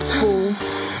 full.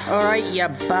 All right, you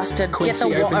bastards. Quincy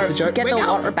Get the opens water. the joke. Get the Wake up.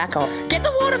 water back up. Get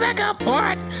the water back up. All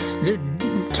right.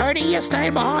 Tony, you're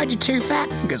staying behind. You're too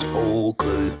fat. He goes,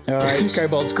 okay. All right.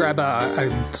 Kobolds grab a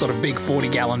sort of big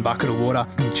 40-gallon bucket of water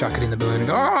and chuck it in the balloon and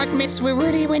go, all right, miss, we're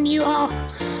ready when you are.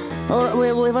 All right,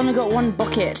 well, we've only got one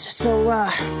bucket, so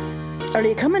are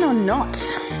you coming or not?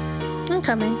 I'm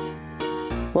coming.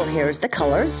 Well, here's the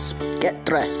colours. Get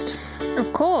dressed.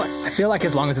 Of course. I feel like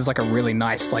as long as it's like a really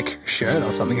nice like shirt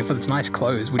or something, if it's nice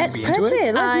clothes, would It's you be into pretty.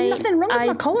 it? There's nothing wrong with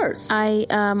my colours.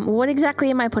 What exactly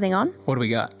am I putting on? What do we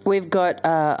got? We've got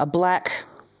a black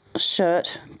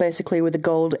shirt, basically with a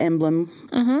gold emblem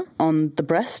on the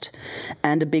breast,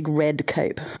 and a big red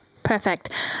cape, Perfect.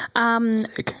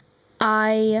 Sick.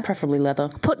 I preferably leather.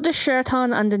 put the shirt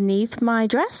on underneath my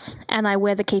dress, and I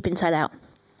wear the cape inside out.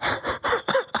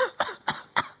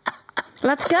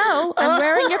 Let's go. I'm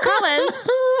wearing your colours.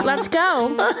 Let's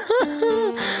go.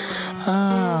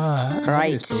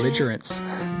 Right. It's belligerence.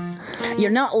 You're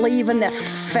not leaving the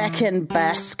feckin'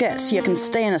 basket. You can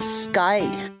stay in the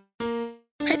sky.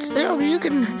 It's you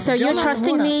can. So you're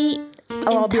trusting me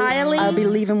entirely? I'll be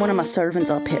leaving one of my servants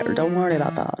up here. Don't worry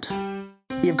about that.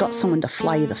 You've got someone to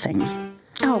fly the thing,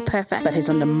 Oh, perfect. but he's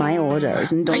under my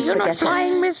orders, and don't Are you forget not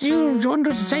flying, it. miss? You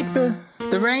wanted to take the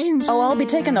reins? Oh, I'll be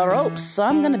taking the ropes, so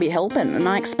I'm going to be helping, and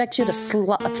I expect you to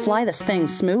fly this thing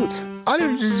smooth.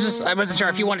 I wasn't sure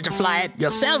if you wanted to fly it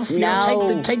yourself. You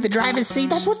No. know, take the driver's seat.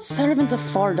 That's what servants are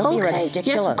for. Don't be Okay. ridiculous.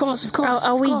 Yes, of course.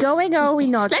 Are we going or are we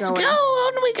not Let's going? go.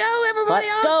 On we go, everybody.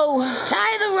 Let's else. go.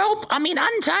 Tie the rope.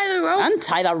 Untie the rope.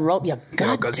 Untie the rope, you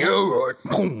goddamn.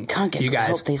 Boom. Can't get you good guys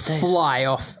help these days. fly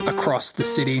off across the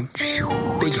city.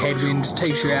 Big headwind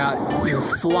takes you out. You're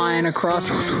flying across.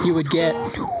 You would get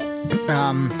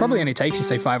probably only takes you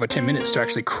say 5 or 10 minutes to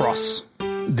actually cross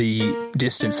the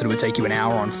distance that it would take you an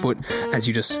hour on foot as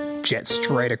you just jet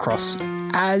straight across.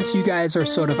 As you guys are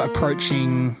sort of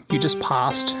approaching, you just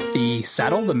passed the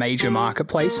saddle, the major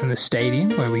marketplace and the stadium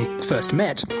where we first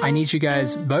met. I need you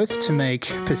guys both to make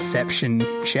perception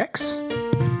checks.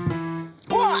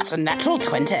 Oh, it's a natural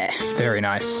 20. Very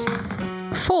nice.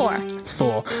 4.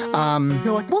 4.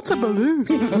 You're like, what's a balloon?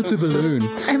 What's a balloon?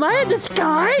 Am I in the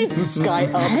sky? Sky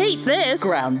I up, hate this.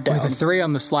 ground With a down. 3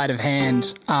 on the sleight of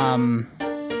hand,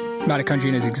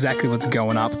 Mitochondria knows exactly what's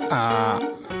going up.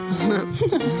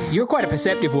 You're quite a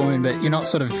perceptive woman, but you're not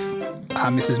sort of,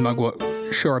 Mrs.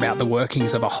 Mugwort, sure about the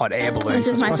workings of a hot air balloon. This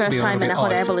so is it's my possibly first time little in a bit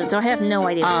hot odd. air balloon, so I have no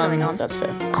idea what's going on. That's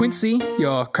fair. Quincy,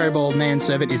 your kobold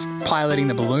manservant, is piloting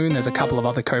the balloon. There's a couple of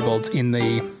other kobolds in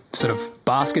the sort of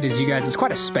basket as you guys. It's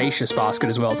quite a spacious basket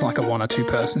as well. It's not like a 1 or 2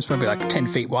 person. It's probably like 10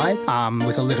 feet wide,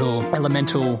 with a little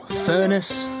elemental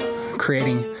furnace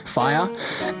creating fire.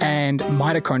 And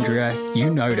Mitochondria,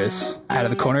 you notice out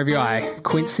of the corner of your eye,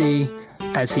 Quincy,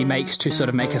 as he makes to sort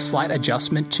of make a slight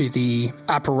adjustment to the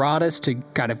apparatus to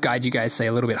kind of guide you guys, say,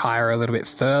 a little bit higher, a little bit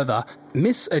further,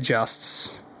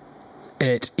 misadjusts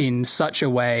it in such a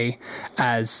way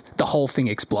as the whole thing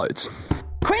explodes.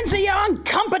 Quincy, you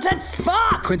incompetent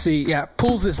fuck! Quincy, yeah,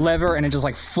 pulls this lever and it just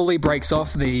like fully breaks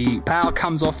off. The power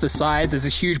comes off the sides. There's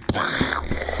this huge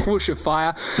whoosh of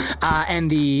fire, and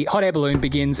the hot air balloon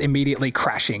begins immediately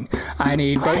crashing. I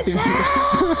need both of you.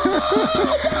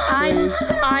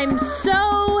 I'm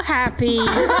so happy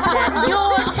that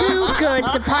you're too good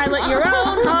to pilot your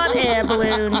own hot air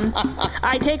balloon.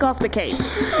 I take off the cape.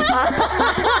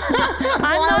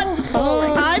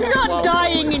 I'm not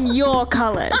dying in your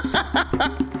colors.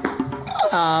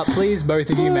 Please, both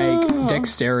of you make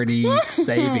dexterity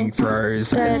saving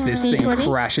throws as this thing D20?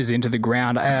 crashes into the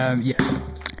ground. Yeah,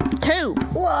 2.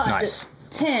 What? nice.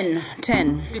 10.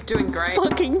 You're doing great.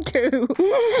 Fucking 2.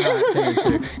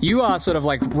 You are sort of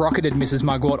like rocketed Mrs.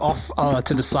 Mugwort off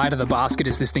to the side of the basket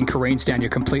as this thing careens down. You're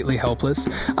completely helpless.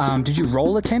 Did you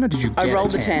roll a 10 or did you get I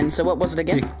rolled a a 10? 10, so what was it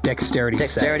again? Dexterity.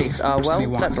 Dexterity. save. Oh, Just well, need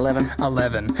one. so that's 11.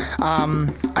 11.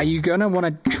 Are you going to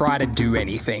want to try to do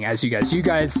anything as you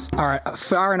guys are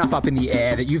far enough up in the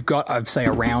air that you've got, I'd say,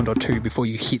 a round or 2 before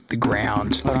you hit the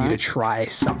ground for you to try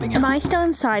something Am else? I still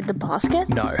inside the basket?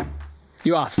 No.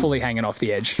 You are fully hanging off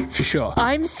the edge, for sure.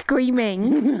 I'm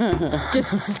screaming.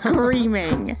 Just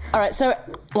screaming. All right, so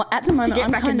well, at the moment, get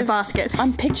I'm back kind in the of basket.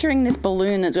 I'm picturing this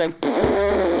balloon that's going.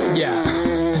 Yeah.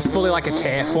 It's fully like a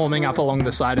tear forming up along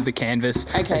the side of the canvas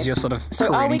Okay. as you're sort of So are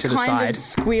careening we to the kind side. of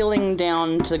squealing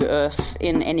down to the earth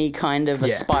in any kind of a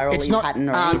spirally pattern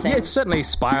or anything? Yeah, it's certainly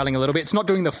spiraling a little bit. It's not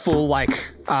doing the full,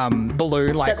 like,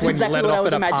 balloon, like That's when exactly you let what it I off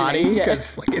was at a party, imagining, yeah.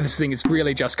 because like, this thing is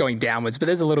really just going downwards, but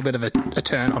there's a little bit of a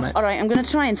turn on it. All right, I'm going to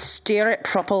try and steer it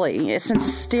properly. Since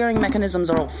the steering mechanisms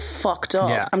are all fucked up,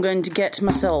 Yeah. I'm going to get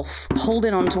myself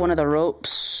holding onto one of the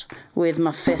ropes with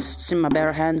my fists in my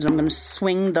bare hands, and I'm going to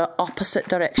swing the opposite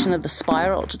direction of the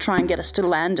spiral to try and get us to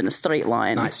land in a straight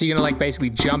line. Nice. So you're going to like basically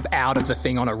jump out of the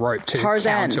thing on a rope to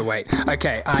Tarzan. counterweight.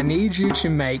 Okay, I need you to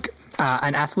make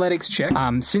an athletics check.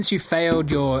 Since you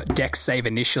failed your dex save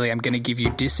initially, I'm going to give you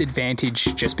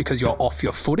disadvantage just because you're off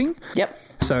your footing. Yep.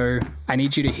 So I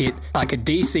need you to hit like a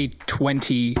DC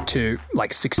 20 to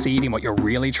like succeed in what you're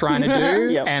really trying to do,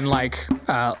 Yep. and like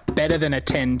better than a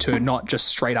 10 to not just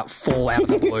straight up fall out of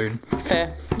the balloon.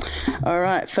 Fair. All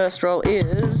right, first roll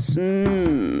is...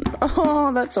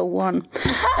 that's a 1.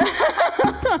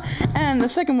 And the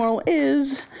second roll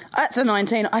is... That's a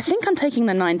 19. I think I'm taking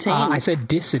the 19. I said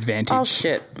disadvantage. Oh,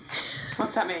 shit.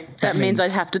 What's that mean? That means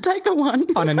I'd have to take the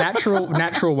 1. On a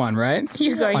natural one, right?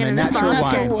 You're going on in a an natural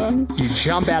advanced one, you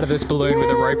jump out of this balloon with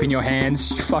a rope in your hands.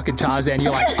 You fucking Tarzan.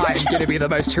 You're like, I'm going to be the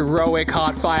most heroic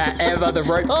Heartfire ever. The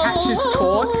rope catches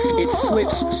taut. It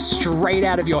slips straight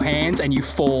out of your hands and you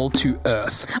fall to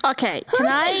earth. Okay,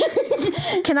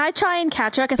 can I try and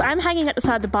catch her? Because I'm hanging at the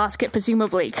side of the basket,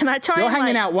 presumably. Can I try You're and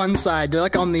hanging like, out one side. They're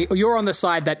like you're on the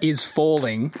side that is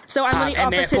falling. So I'm on the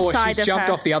and opposite therefore side she's of jumped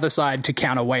her. off the other side to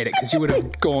counterweight it because you would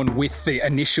have gone with the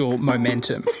initial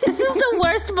momentum. This is the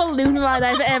worst balloon ride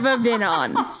I've ever been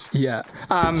on. Yeah.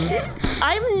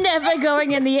 I'm never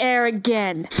going in the air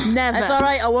again. Never. It's all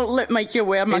right. I won't make you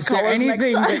wear my Is there colours next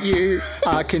anything time. that you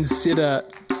consider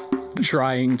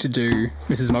trying to do,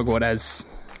 Mrs. Mugwort, as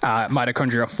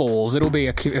mitochondria falls? It'll be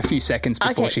a few seconds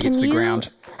before she hits the ground.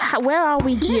 Where are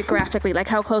we geographically? Like,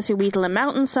 how close are we to the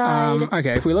mountainside?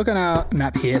 Okay, if we look on our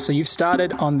map here, so you've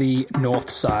started on the north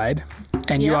side,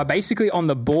 and you Yeah. are basically on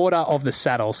the border of the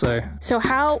saddle. So So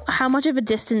how much of a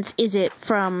distance is it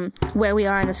from where we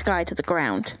are in the sky to the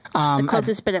ground? The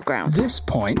closest bit of ground. at this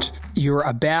point, you're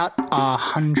about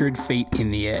 100 feet in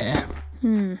the air.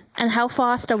 And how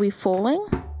fast are we falling?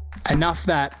 Enough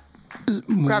that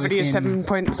Gravity is within- 7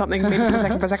 point something meters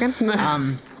per second.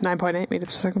 9.8 meters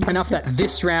per second. Enough that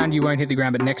this round you won't hit the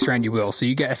ground, but next round you will. So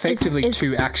you get effectively Is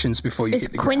 2 actions before you Is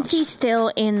hit the Quincy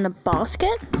still in the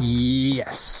basket? ground.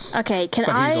 Yes. Okay,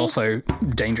 But he's also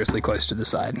dangerously close to the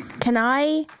side. can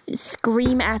I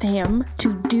scream at him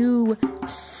to do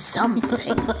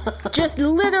something? Just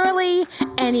literally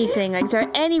anything. Like, is there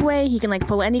any way he can like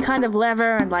pull any kind of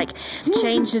lever and like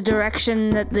change the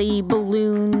direction that the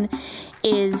balloon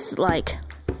is like?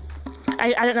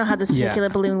 I don't know how this Yeah. particular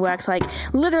balloon works. Like,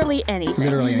 literally anything.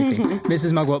 Literally anything.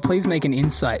 Mrs. Mugwort, please make an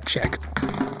insight check.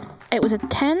 It was a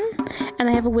 10, and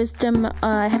I have a wisdom.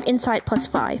 I have insight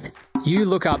 +5. You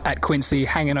look up at Quincy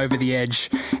hanging over the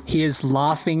edge. He is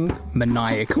laughing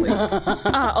maniacally.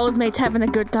 Old mate's having a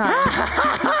good time.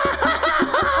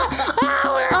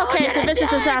 Okay, so this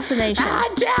is assassination.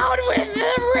 Down with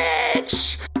the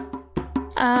rich!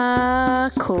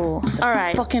 Cool. All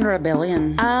right. Fucking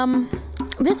rebellion.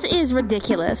 This is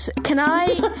ridiculous. Can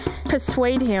I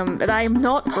persuade him that I am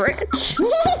not rich?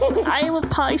 I am a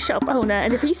pie shop owner,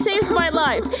 and if he saves my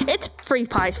life, it's free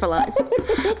pies for life.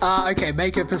 Okay,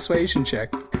 make a persuasion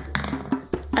check.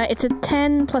 It's a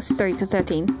 10 +3, so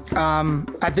 13.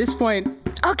 At this point,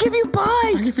 I'll give you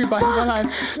pies! if you buy one,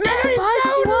 there is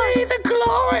only the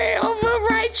glory of a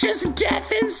righteous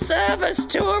death in service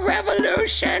to a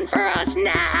revolution for us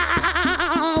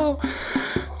now.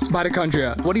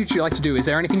 Mitochondria, what would you like to do? Is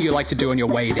there anything you'd like to do on your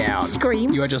way down?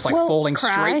 Scream. You are just like Well, falling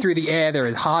cry. straight through the air. There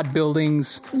is hard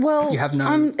buildings. Well, you have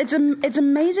no. it's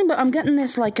amazing, but I'm getting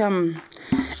this like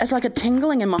it's like a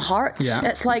tingling in my heart. Yeah.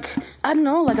 It's like, I don't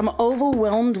know, like I'm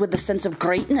overwhelmed with the sense of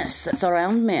greatness that's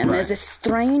around me, and Right. there's this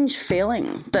strange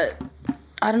feeling that,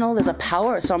 I don't know, there's a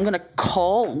power, so I'm going to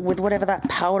call with whatever that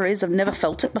power is. I've never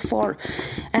felt it before.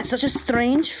 And it's such a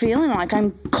strange feeling, like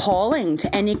I'm calling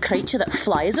to any creature that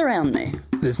flies around me.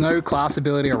 There's no class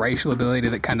ability or racial ability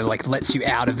that kind of like lets you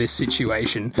out of this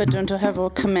situation. But don't I have a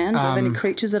command of any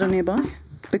creatures that are nearby?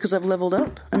 Because I've leveled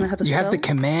up and I have a You spell. have the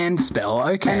command spell.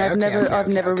 Okay. And I've okay,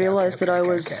 never okay, realised that I okay,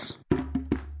 was...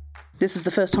 This is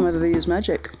the first time I've ever used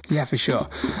magic. Yeah, for sure.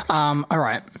 All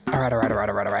right.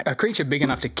 A creature big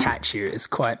enough to catch you is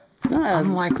quite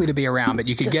unlikely to be around, but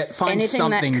you could find anything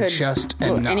something that could, just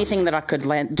look, enough. anything that I could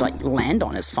land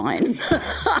on is fine.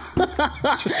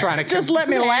 Just trying to Just let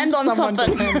me land on someone to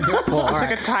something. land before. It's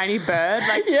like a tiny bird.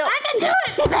 Like,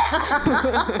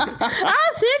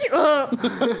 I'll set you up!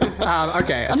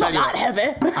 Okay, I'll tell you Not what.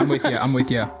 heavy. I'm with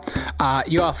you.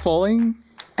 You are falling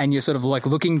and you're sort of like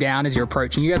looking down as you're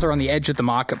approaching. You guys are on the edge of the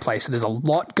marketplace, so there's a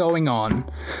lot going on,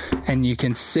 and you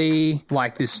can see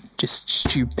like this just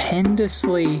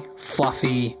stupendously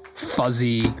fluffy,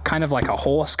 fuzzy, kind of like a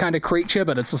horse kind of creature,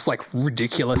 but it's just like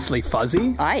ridiculously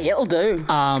fuzzy. Aye, it'll do.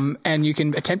 And you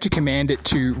can attempt to command it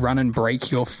to run and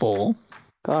break your fall.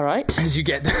 All right. As you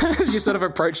sort of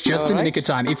approach just in the nick of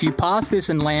time. If you pass this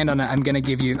and land on it, I'm going to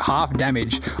give you half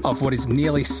damage of what is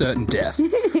nearly certain death.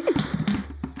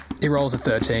 It rolls a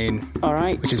 13. All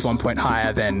right. Which is 1 point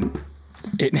higher than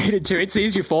it needed to. It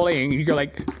sees you falling and you go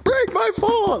like, break my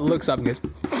fall! It looks up and goes,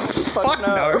 fuck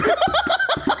no.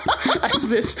 As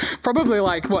this probably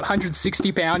like,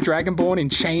 160-pound Dragonborn in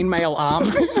chainmail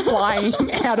armor is flying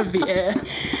out of the air.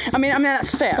 I mean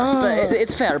that's fair, but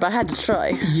it's fair, but I had to try.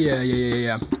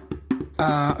 Yeah.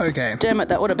 Okay. Damn it,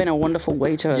 that would have been a wonderful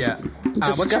way to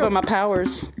discover my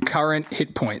powers. Current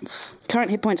hit points.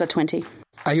 Current hit points are 20.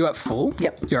 Are you at full?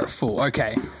 Yep. You're at full.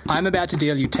 Okay. I'm about to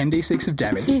deal you 10d6 of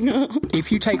damage.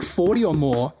 If you take 40 or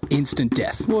more, instant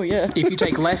death. Oh, yeah. If you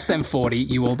take less than 40,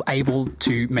 you will be able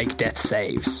to make death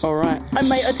saves. All right. I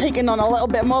might have taken on a little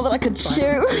bit more than I could chew.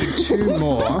 I need 2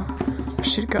 more.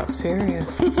 Shit got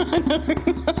serious. May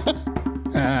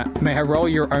I roll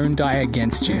your own die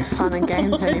against you? Fun and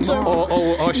games anymore.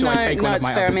 Or shall I take one of my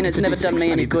it's fair. others? I mean, it's never done me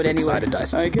any good anyway.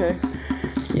 Dice. Okay.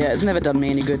 Yeah, it's never done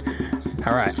me any good.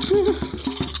 All right.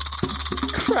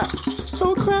 Crap.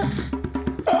 Oh, crap.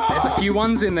 There's a few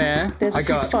ones in there. There's a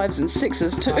few 5s and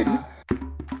 6s too.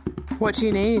 What do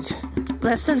you need?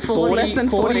 Less than 40. Less than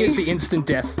 40 is the instant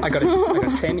death. I got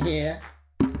 10 here.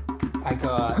 I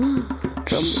got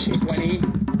 20,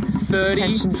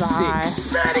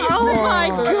 36. Oh my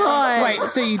god! Wait,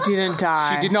 so you didn't die?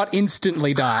 She did not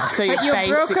instantly die. So you're But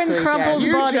your broken, basically crumpled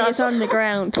You body just- is on the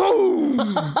ground. Boom!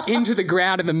 Into the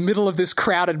ground in the middle of this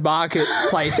crowded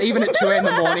marketplace. Even at 2 a.m.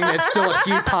 in the morning, there's still a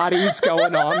few parties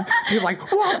going on. You're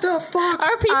like, what the fuck?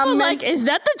 Are people like, is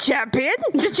that the champion?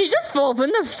 Did she just fall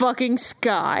from the fucking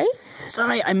sky? It's all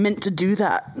right. I meant to do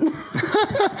that.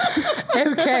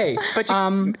 Okay. But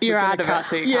you're out of it,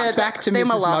 so you Yeah, can't. Back to They're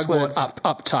my Mrs. last words. Mugwort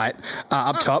up top.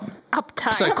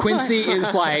 Uptight. So Quincy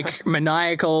is like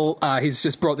maniacal. He's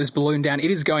just brought this balloon down.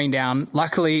 It is going down.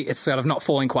 Luckily, it's sort of not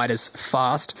falling quite as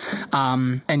fast.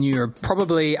 And you're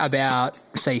probably about,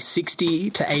 say,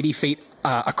 60 to 80 feet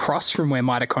across from where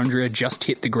mitochondria just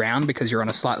hit the ground because you're on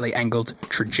a slightly angled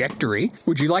trajectory.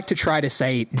 Would you like to try to,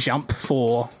 say, jump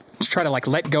for... to try to like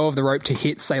let go of the rope to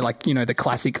hit, say, like, you know, the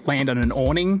classic land on an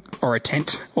awning or a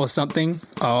tent or something?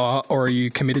 Or are you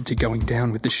committed to going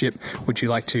down with the ship? Would you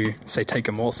like to, say, take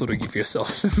a morsel to give yourself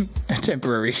some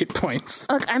temporary hit points?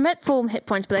 Look, I'm at full hit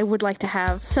points, but I would like to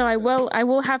have. So I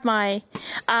will have my.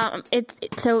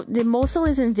 So the morsel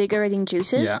is invigorating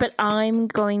juices, Yeah. but I'm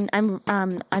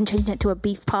changing it to a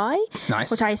beef pie.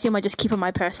 Nice. Which I assume I just keep on my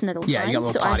person at all Yeah, you got times.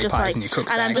 little So I'm party just pies like, in your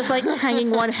cook's and I'm bag. just like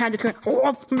hanging one hand, just going,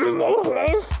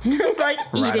 like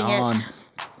eating Right it.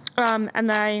 on.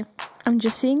 And I'm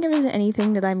just seeing if there's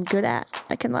anything that I'm good at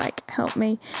that can like help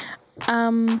me.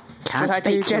 What I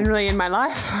do generally in my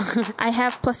life. I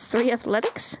have +3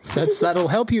 athletics. That'll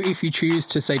help you if you choose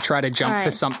to, say, try to jump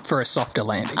Alright. for a softer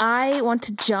landing. I want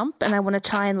to jump and I want to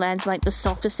try and land like the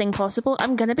softest thing possible.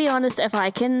 I'm going to be honest, if I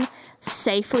can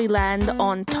safely land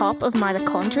on top of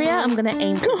mitochondria, I'm going to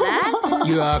aim for that.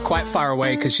 You are quite far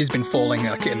away because she's been falling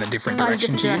like in a different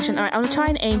direction to you. All right, I'm going to try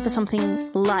and aim for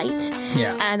something light.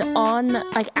 Yeah. And on,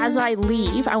 like, as I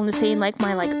leave, I want to say in like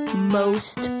my like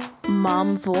most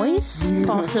mom voice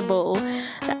possible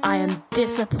that I am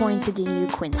disappointed in you,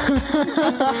 Quincy.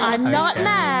 I'm not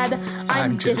mad.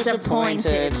 I'm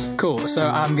disappointed. Cool. So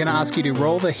I'm going to ask you to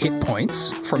roll the hit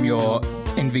points from your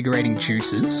invigorating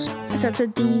juices. So that's a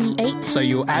D8. So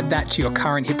you'll add that to your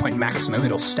current hit point maximum.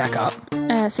 It'll stack up.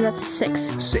 So that's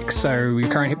 6. 6. So your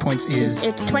current hit points is...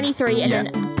 It's 23 and Yeah.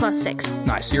 then +6.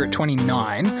 Nice. You're at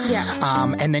 29.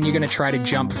 Yeah. And then you're going to try to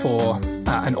jump for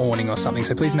an awning or something.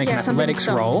 So please make an something athletics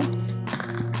soft. roll.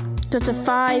 So it's a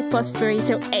 5 +3,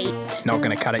 so 8. Not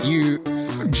going to cut it.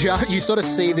 You sort of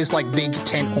see this like big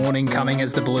tent awning coming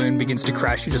as the balloon begins to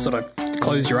crash. You just sort of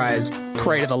close your eyes,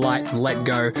 pray to the light and let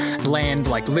go. Land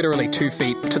like literally 2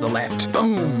 feet to the left.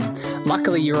 Boom!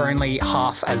 Luckily, you're only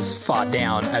half as far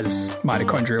down as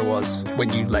mitochondria was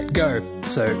when you let go.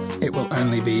 So it will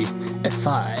only be a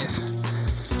 5.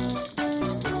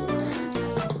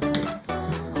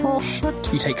 Oh,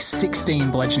 shit. You take 16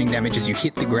 bludgeoning damage as you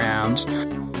hit the ground.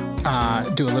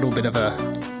 Do a little bit of a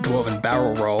dwarven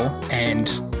barrel roll, and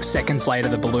seconds later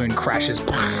the balloon crashes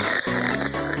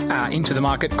into the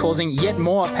market, causing yet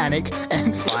more panic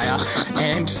and fire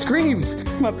and screams.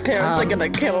 My parents are gonna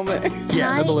kill me.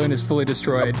 Yeah, the balloon is fully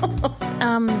destroyed.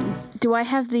 Do I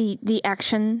have the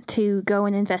action to go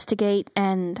and investigate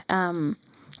and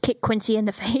kick Quincy in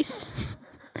the face?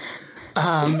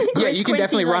 Yeah, you can Quincy,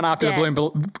 definitely run like, after the dead?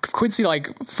 balloon. But Quincy,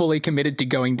 fully committed to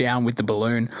going down with the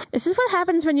balloon. This is what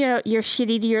happens when you're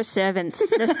shitty to your servants.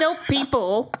 They're still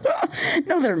people.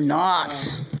 No, they're not.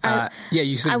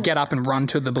 You sort of get up and run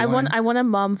to the balloon. I want to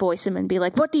mom voice him and be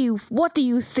like, "What do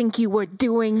you think you were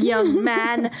doing, young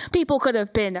man? People could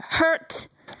have been hurt.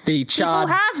 The charred,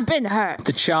 People have been hurt."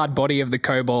 the charred body of the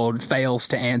kobold fails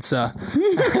to answer.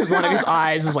 As one of his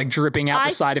eyes is dripping out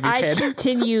the side of his head. I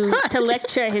continue to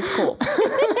lecture his corpse.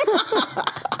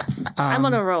 I'm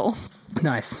on a roll.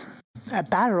 Nice. A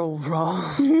barrel roll,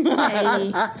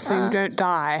 Hey. so you don't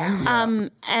die.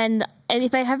 And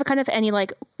if I have any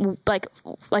like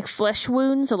flesh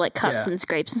wounds or cuts Yeah. and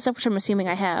scrapes and stuff, which I'm assuming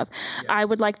I have, I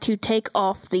would like to take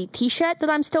off the t-shirt that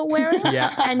I'm still wearing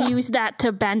and use that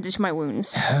to bandage my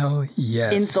wounds. Hell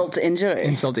yes. Insult to injury.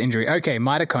 Insult to injury. Okay,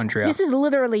 mitochondria. This is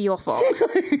literally your fault.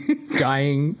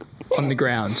 Dying on the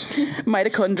ground.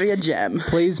 Mitochondria gem.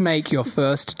 Please make your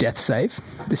first death save.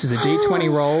 This is a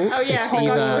d20 roll. Oh, yeah. It's Hang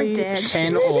on, either you're dead.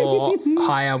 10 or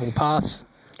higher will pass.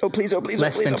 Oh, please, oh, please,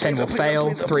 Less oh, please, than oh, 10 please, will oh, please, fail. oh,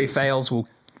 please, oh, 3 please. fails will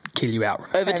kill you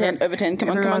outright. Over 10, over 10. Come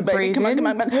on, Everyone baby. breathe Come on, in. come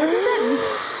on, man.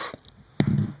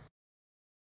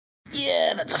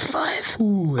 Yeah, that's a 5.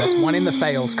 Ooh, that's 1 in the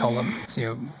fails column. So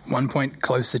you're 1 point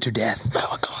closer to death.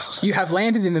 Oh, God. You have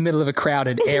landed in the middle of a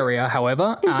crowded area,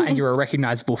 however, and you're a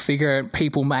recognizable figure.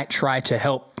 People might try to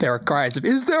help. There are cries of,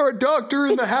 "Is there a doctor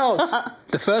in the house?"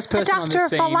 The first person on Doctor the of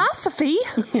scene philosophy.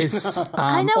 is...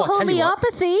 I know I'll tell you what.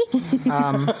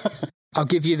 homeopathy. I'll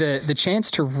give you the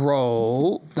chance to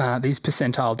roll these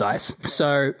percentile dice.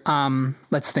 So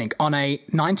let's think. On a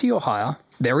 90 or higher,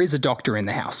 there is a doctor in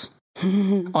the house.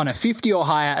 On a 50 or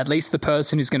higher, at least the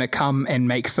person who's going to come and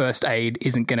make first aid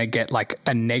isn't going to get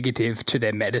a negative to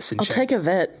their medicine I'll check. take a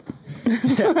vet.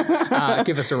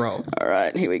 Give us a roll. All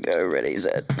right, here we go. Ready,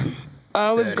 set.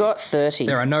 Oh, 30. we've got 30.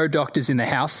 There are no doctors in the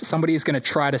house. Somebody is going to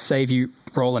try to save you,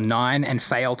 roll a 9 and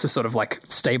fail to sort of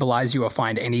stabilize you or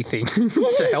find anything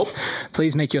to help.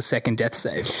 Please make your second death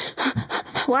save.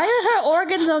 Why are her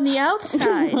organs on the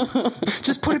outside?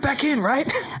 Just put it back in,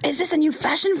 right? Is this a new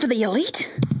fashion for the elite?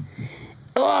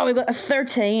 Oh, we've got a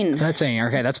 13. 13.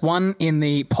 Okay, that's 1 in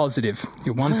the positive.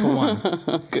 You're 1 for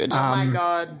 1. Good. Oh my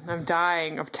god, I'm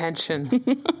dying of tension.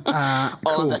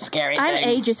 Oh, the scary I'm thing.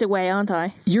 ages away, aren't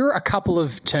I? You're a couple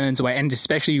of turns away, and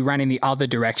especially you ran in the other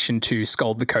direction to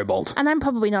scold the kobold. And I'm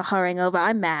probably not hurrying over.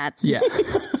 I'm mad. Yeah.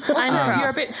 I'm You're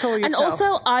a bit sore And yourself.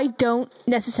 also, I don't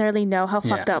necessarily know how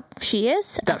fucked Yeah. up she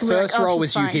is. That I'm first like, oh, roll she's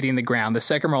was you fine. hitting the ground. The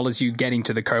second roll is you getting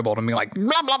to the kobold and being like,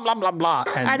 blah, blah, blah, blah, blah.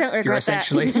 And I don't regret you're that.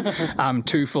 essentially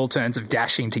 2 full turns of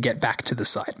dashing to get back to the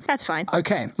site. That's fine.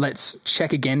 Okay, let's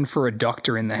check again for a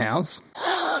doctor in the house.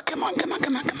 Oh, come on.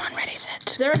 Ready, set.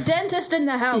 Is there a dentist in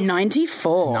the house?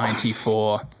 94.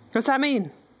 94. What's that mean?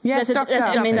 Yes, There's a- doctor.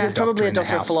 there's a It means There's there's a probably a doctor in the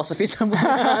doctor of house. philosophy somewhere.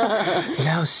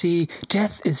 Now see,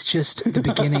 death is just the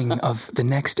beginning of the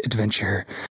next adventure.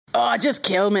 Oh, just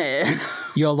kill me.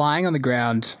 You're lying on the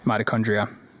ground, mitochondria.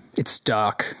 It's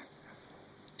dark.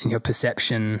 In your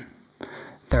perception,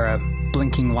 there are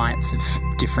blinking lights of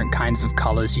different kinds of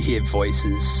colours. You hear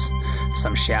voices,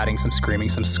 some shouting, some screaming,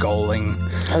 some scolding.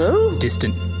 Hello?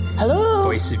 Distant Hello?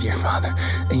 voice of your father.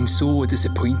 I'm so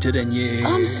disappointed in you.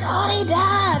 I'm sorry,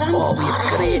 Dad. I'm Oh, we sorry.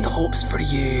 have great hopes for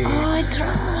you. I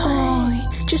tried.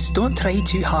 Oh, just don't try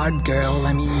too hard, girl.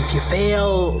 I mean, if you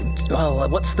fail, well,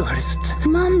 what's the worst?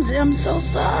 Mumsy, I'm so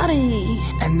sorry.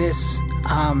 And this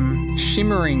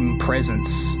shimmering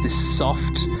presence, this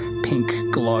soft pink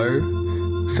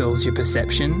glow fills your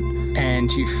perception,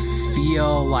 and you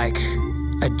feel like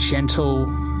a gentle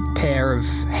pair of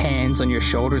hands on your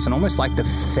shoulders, and almost like the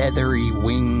feathery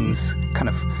wings kind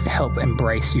of help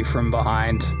embrace you from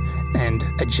behind, and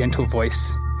a gentle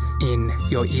voice in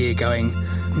your ear going,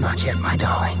 "Not yet, my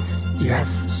darling. You have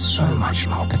so much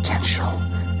more potential."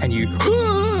 And you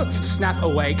snap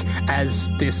awake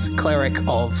as this cleric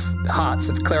of hearts,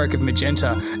 cleric of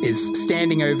magenta, is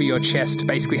standing over your chest,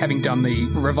 basically having done the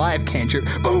revive cantrip.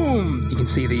 Boom! You can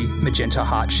see the magenta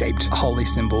heart-shaped holy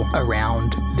symbol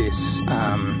around this,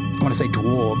 I want to say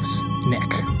dwarf's neck.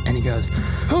 And he goes,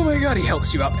 "Oh my god," he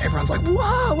helps you up. Everyone's like,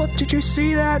 "Wow, what, did you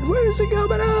see that? Where is it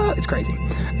coming out?" It's crazy.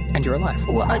 And you're alive.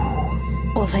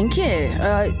 Well, thank you.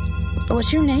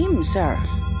 What's your name, sir?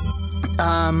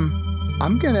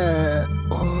 I'm gonna...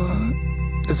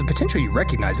 there's a potential you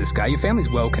recognize this guy. Your family's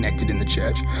well connected in the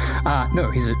church.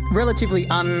 No, he's a relatively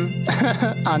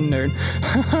unknown.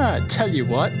 Tell you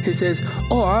what, he says,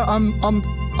 "Oh,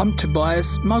 I'm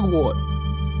Tobias Mugwort."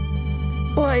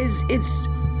 Well, it's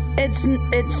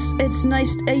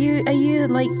nice. Are you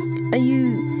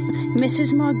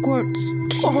Mrs. Mugwort's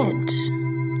kid? Oh.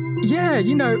 Yeah,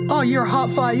 you're a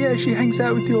Heartfire. Yeah, she hangs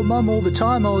out with your mum all the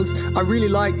time. I really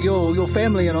like your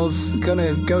family, and I was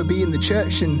gonna go be in the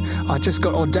church, and I just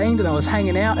got ordained, and I was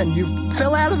hanging out, and you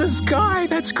fell out of the sky.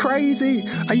 That's crazy.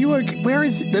 Are you okay? Where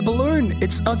is the balloon?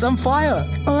 It's on fire.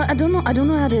 Well, I don't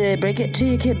know how to break it to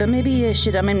you, kid, but maybe you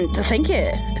should. I mean, thank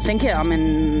you. I'm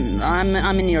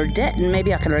in your debt, and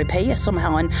maybe I can repay you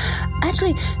somehow. And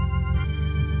actually,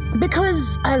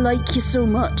 because I like you so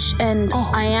much, and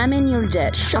I am in your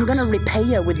debt, Shucks. I'm going to repay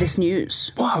you with this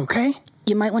news. Wow, okay.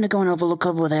 You might want to go and have a look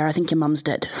over there. I think your mum's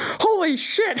dead. Holy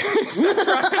shit! That's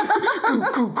right.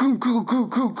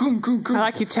 I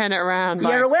like you turn it around.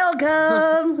 You're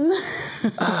welcome.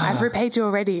 I've repaid you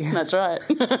already. That's right.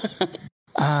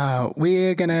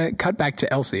 We're gonna cut back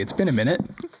to Elsie. It's been a minute.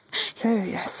 Oh,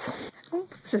 yes.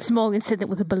 It's a small incident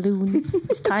with a balloon.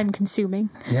 It's time consuming.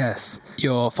 Yes.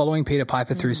 You're following Peter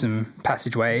Piper through some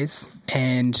passageways,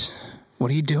 and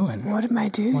what are you doing? What am I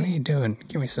doing? What are you doing?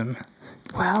 Give me some...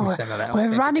 Well, some of that we're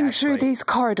authentic running through Ashley. these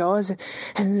corridors,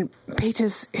 and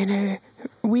Peter's,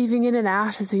 weaving in and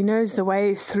out as he knows the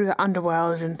ways through the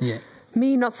underworld, and Yeah.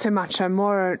 me, not so much. I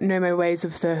more know my ways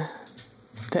of the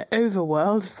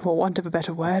overworld, for want of a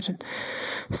better word. And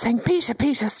I'm saying,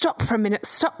 Peter, stop for a minute.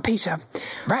 Stop, Peter.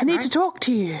 I need to talk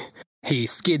to you. He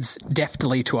skids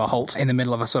deftly to a halt in the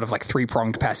middle of a sort of like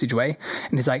three-pronged passageway,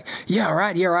 and he's like, yeah, all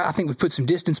right. I think we've put some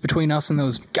distance between us and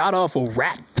those god-awful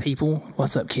rat people.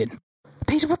 What's up, kid?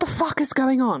 Peter, what the fuck is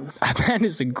going on? That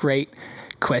is a great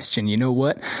question. You know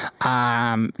what?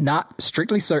 I'm not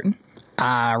strictly certain.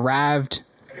 I arrived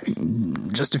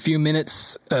just a few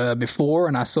minutes before,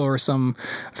 and I saw some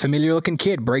familiar-looking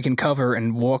kid breaking cover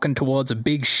and walking towards a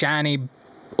big, shiny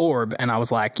orb, and I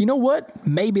was like, you know what?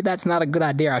 Maybe that's not a good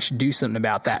idea. I should do something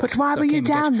about that. But why So I were you came and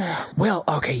got down there? Well,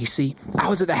 okay, you see, I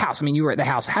was at the house. I mean, you were at the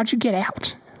house. How'd you get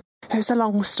out? It was a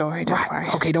long story, don't worry.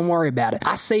 Okay, don't worry about it.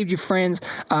 I saved your friends.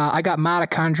 I got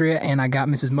Mitochondria and I got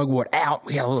Mrs. Mugwort out.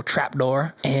 We got a little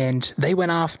trapdoor, and they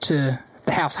went off to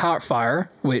the House Heartfire,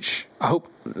 which I hope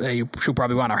she'll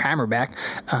probably want her hammer back.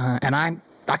 And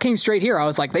I came straight here. I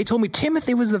was like, they told me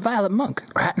Timothy was the Violet Monk,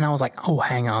 right? And I was like, oh,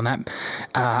 hang on.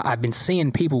 I've been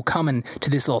seeing people coming to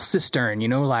this little cistern,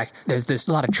 like there's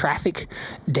a lot of traffic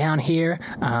down here.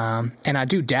 And I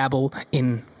do dabble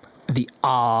in the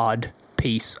odd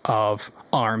piece of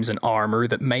arms and armor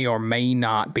that may or may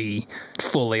not be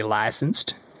fully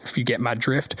licensed, if you get my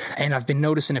drift. And I've been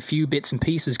noticing a few bits and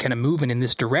pieces kind of moving in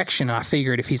this direction. I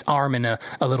figured if he's arming a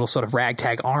little sort of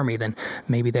ragtag army, then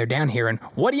maybe they're down here. And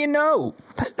what do you know?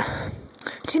 But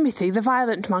Timothy, the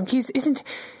Violent Monk, isn't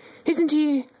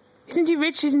he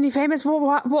rich? Isn't he famous?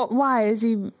 Why is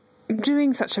he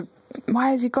doing such a... Why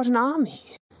has he got an army?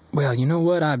 Well, you know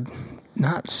what? I'm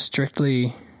not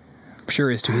strictly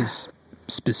sure as to his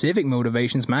specific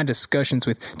motivations. My discussions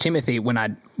with Timothy, when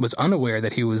I was unaware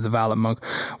that he was the Violet Monk,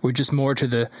 were just more to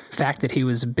the fact that he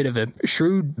was a bit of a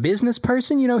shrewd business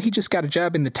person. He just got a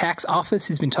job in the tax office.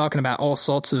 He's been talking about all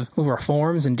sorts of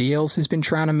reforms and deals he's been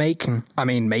trying to make. And I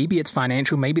mean, maybe it's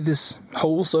financial. Maybe this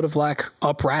whole sort of like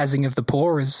uprising of the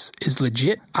poor is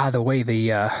legit. Either way,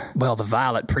 the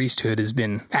Violet priesthood has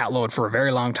been outlawed for a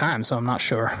very long time, so I'm not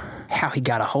sure how he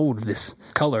got a hold of this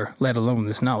color, let alone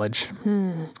this knowledge.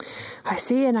 I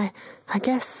see, and I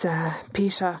guess,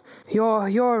 Peter,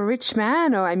 you're a rich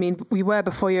man, or, I mean, we were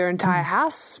before your entire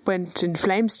house went in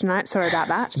flames tonight. Sorry about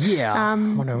that. Yeah, I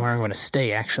wonder where I'm going to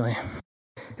stay, actually.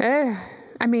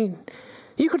 I mean,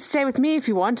 you could stay with me if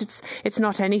you want. It's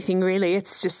not anything, really.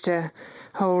 It's just a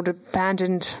old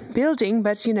abandoned building,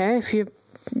 but, if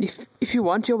you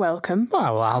want, you're welcome.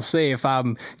 Well, I'll say if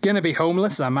I'm going to be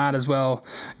homeless, I might as well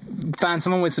find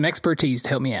someone with some expertise to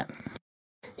help me out.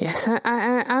 Yes,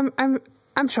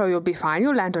 I'm sure you'll be fine.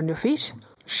 You'll land on your feet.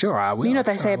 Sure, I will. You know what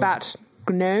they say about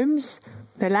gnomes?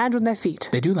 They land on their feet.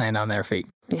 They do land on their feet.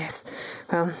 Yes.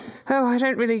 Well, I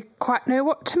don't really quite know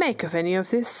what to make of any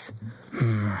of this.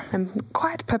 I'm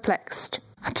quite perplexed.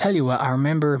 I tell you what, I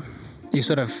remember he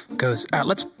sort of goes, all right,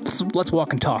 let's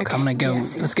walk and talk. Okay. I'm going to go,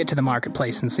 Yes. Let's get to the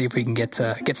marketplace and see if we can get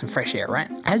some fresh air, right?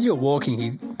 As you're walking,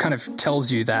 he kind of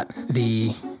tells you that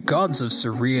the gods of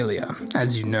Cerealia,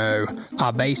 as you know,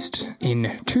 are based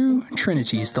in two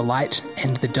trinities, the light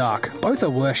and the dark. Both are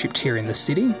worshipped here in the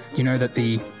city. You know that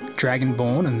the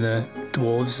Dragonborn and the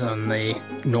dwarves on the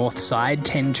north side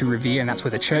tend to revere, and that's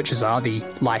where the churches are, the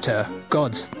lighter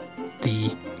gods.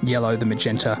 the yellow, the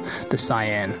magenta, the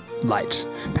cyan, light,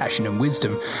 passion and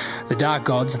wisdom. The dark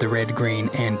gods, the red, green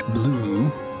and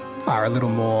blue, are a little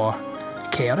more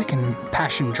chaotic and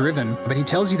passion-driven, but he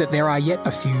tells you that there are yet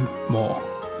a few more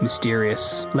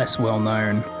mysterious, less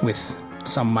well-known, with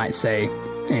some might say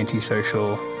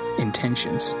antisocial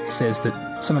intentions. He says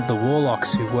that some of the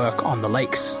warlocks who work on the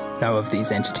lakes know of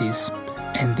these entities,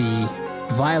 and the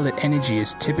violet energy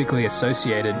is typically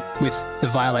associated with the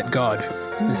violet god.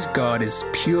 This god is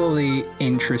purely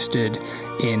interested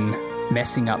in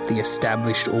messing up the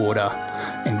established order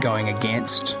and going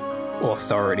against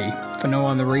authority for no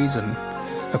other reason,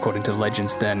 according to the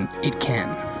legends, than it can.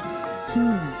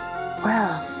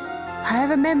 Well, I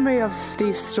have a memory of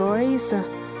these stories.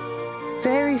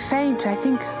 Very faint, I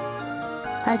think.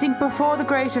 I think before the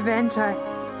great event,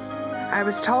 I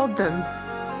was told them.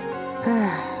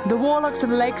 The warlocks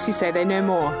of the lakes, you say, they know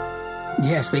more.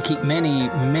 Yes, they keep many,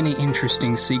 many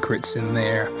interesting secrets in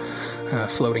their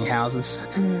floating houses.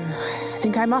 I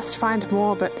think I must find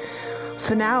more, but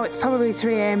for now it's probably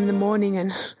 3 a.m. in the morning,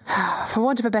 and for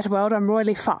want of a better word, I'm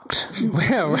royally fucked.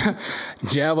 Well,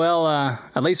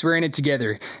 at least we're in it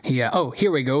together.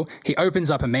 Here we go. He opens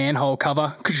up a manhole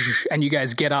cover, and you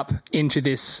guys get up into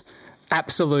this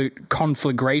absolute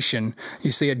conflagration.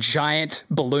 You see a giant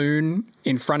balloon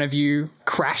in front of you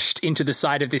crashed into the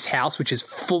side of this house, which is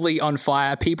fully on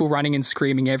fire, people running and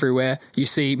screaming everywhere. You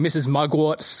see Mrs.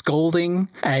 Mugwort scolding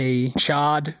a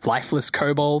charred, lifeless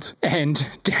kobold, and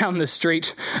down the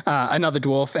street, another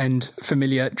dwarf and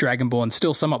familiar dragonborn,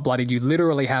 still somewhat bloodied. You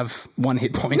literally have 1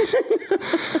 hit point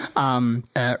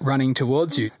running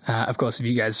towards you. Of course, if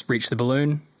you guys reach the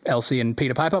balloon, Elsie and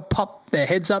Peter Piper pop their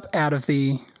heads up out of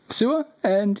the sewer,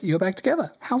 and you're back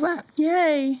together. How's that?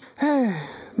 Yay. Oh,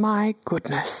 my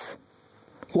goodness.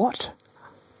 What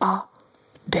a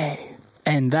day.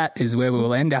 And that is where we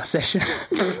will end our session.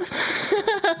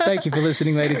 Thank you for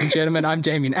listening, ladies and gentlemen. I'm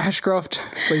Damien Ashcroft.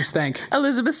 Please thank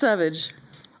Elizabeth Savage.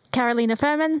 Carolina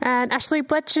Furman. And Ashley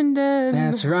Bletchenden.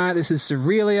 That's right. This is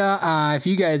Cerealia. If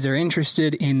you guys are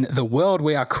interested in the world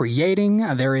we are creating,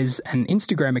 there is an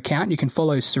Instagram account. You can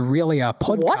follow Cerealia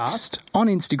Podcast on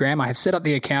Instagram. I have set up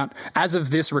the account. As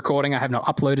of this recording, I have not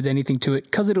uploaded anything to it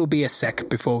because it'll be a sec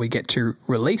before we get to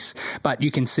release. But you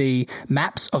can see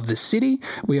maps of the city.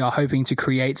 We are hoping to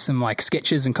create some like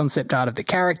sketches and concept art of the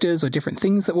characters or different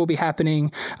things that will be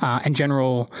happening, and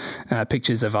general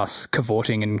pictures of us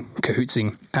cavorting and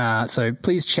cahootsing. So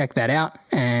please check that out,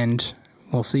 and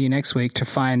we'll see you next week to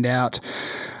find out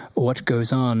what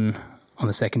goes on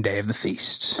the second day of the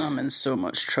feast. I'm in so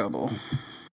much trouble.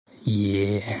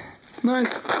 Yeah.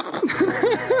 Nice.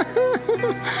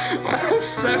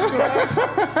 So close.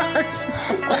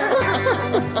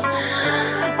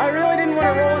 I really didn't want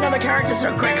to roll another character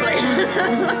so quickly.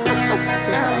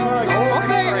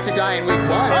 Sorry to die in week 1.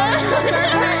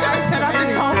 I set up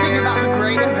this whole thing about the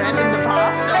great event in the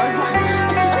past. I was like,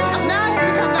 now I have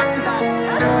to come back to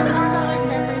that. I'm telling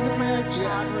memories of my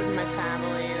childhood and my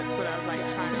family. That's what I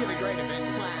was trying to. The great event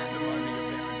is just the moment your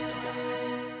parents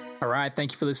die. All right,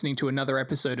 thank you for listening to another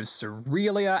episode of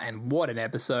Cerealia, and what an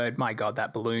episode. My God,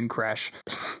 that balloon crash.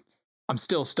 I'm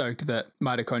still stoked that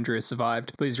Mitochondria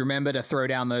survived. Please remember to throw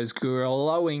down those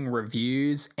glowing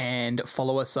reviews and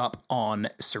follow us up on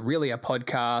Cerealia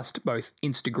Podcast, both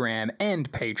Instagram and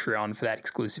Patreon for that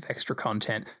exclusive extra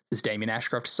content. This is Damien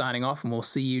Ashcroft signing off, and we'll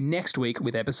see you next week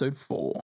with episode 4.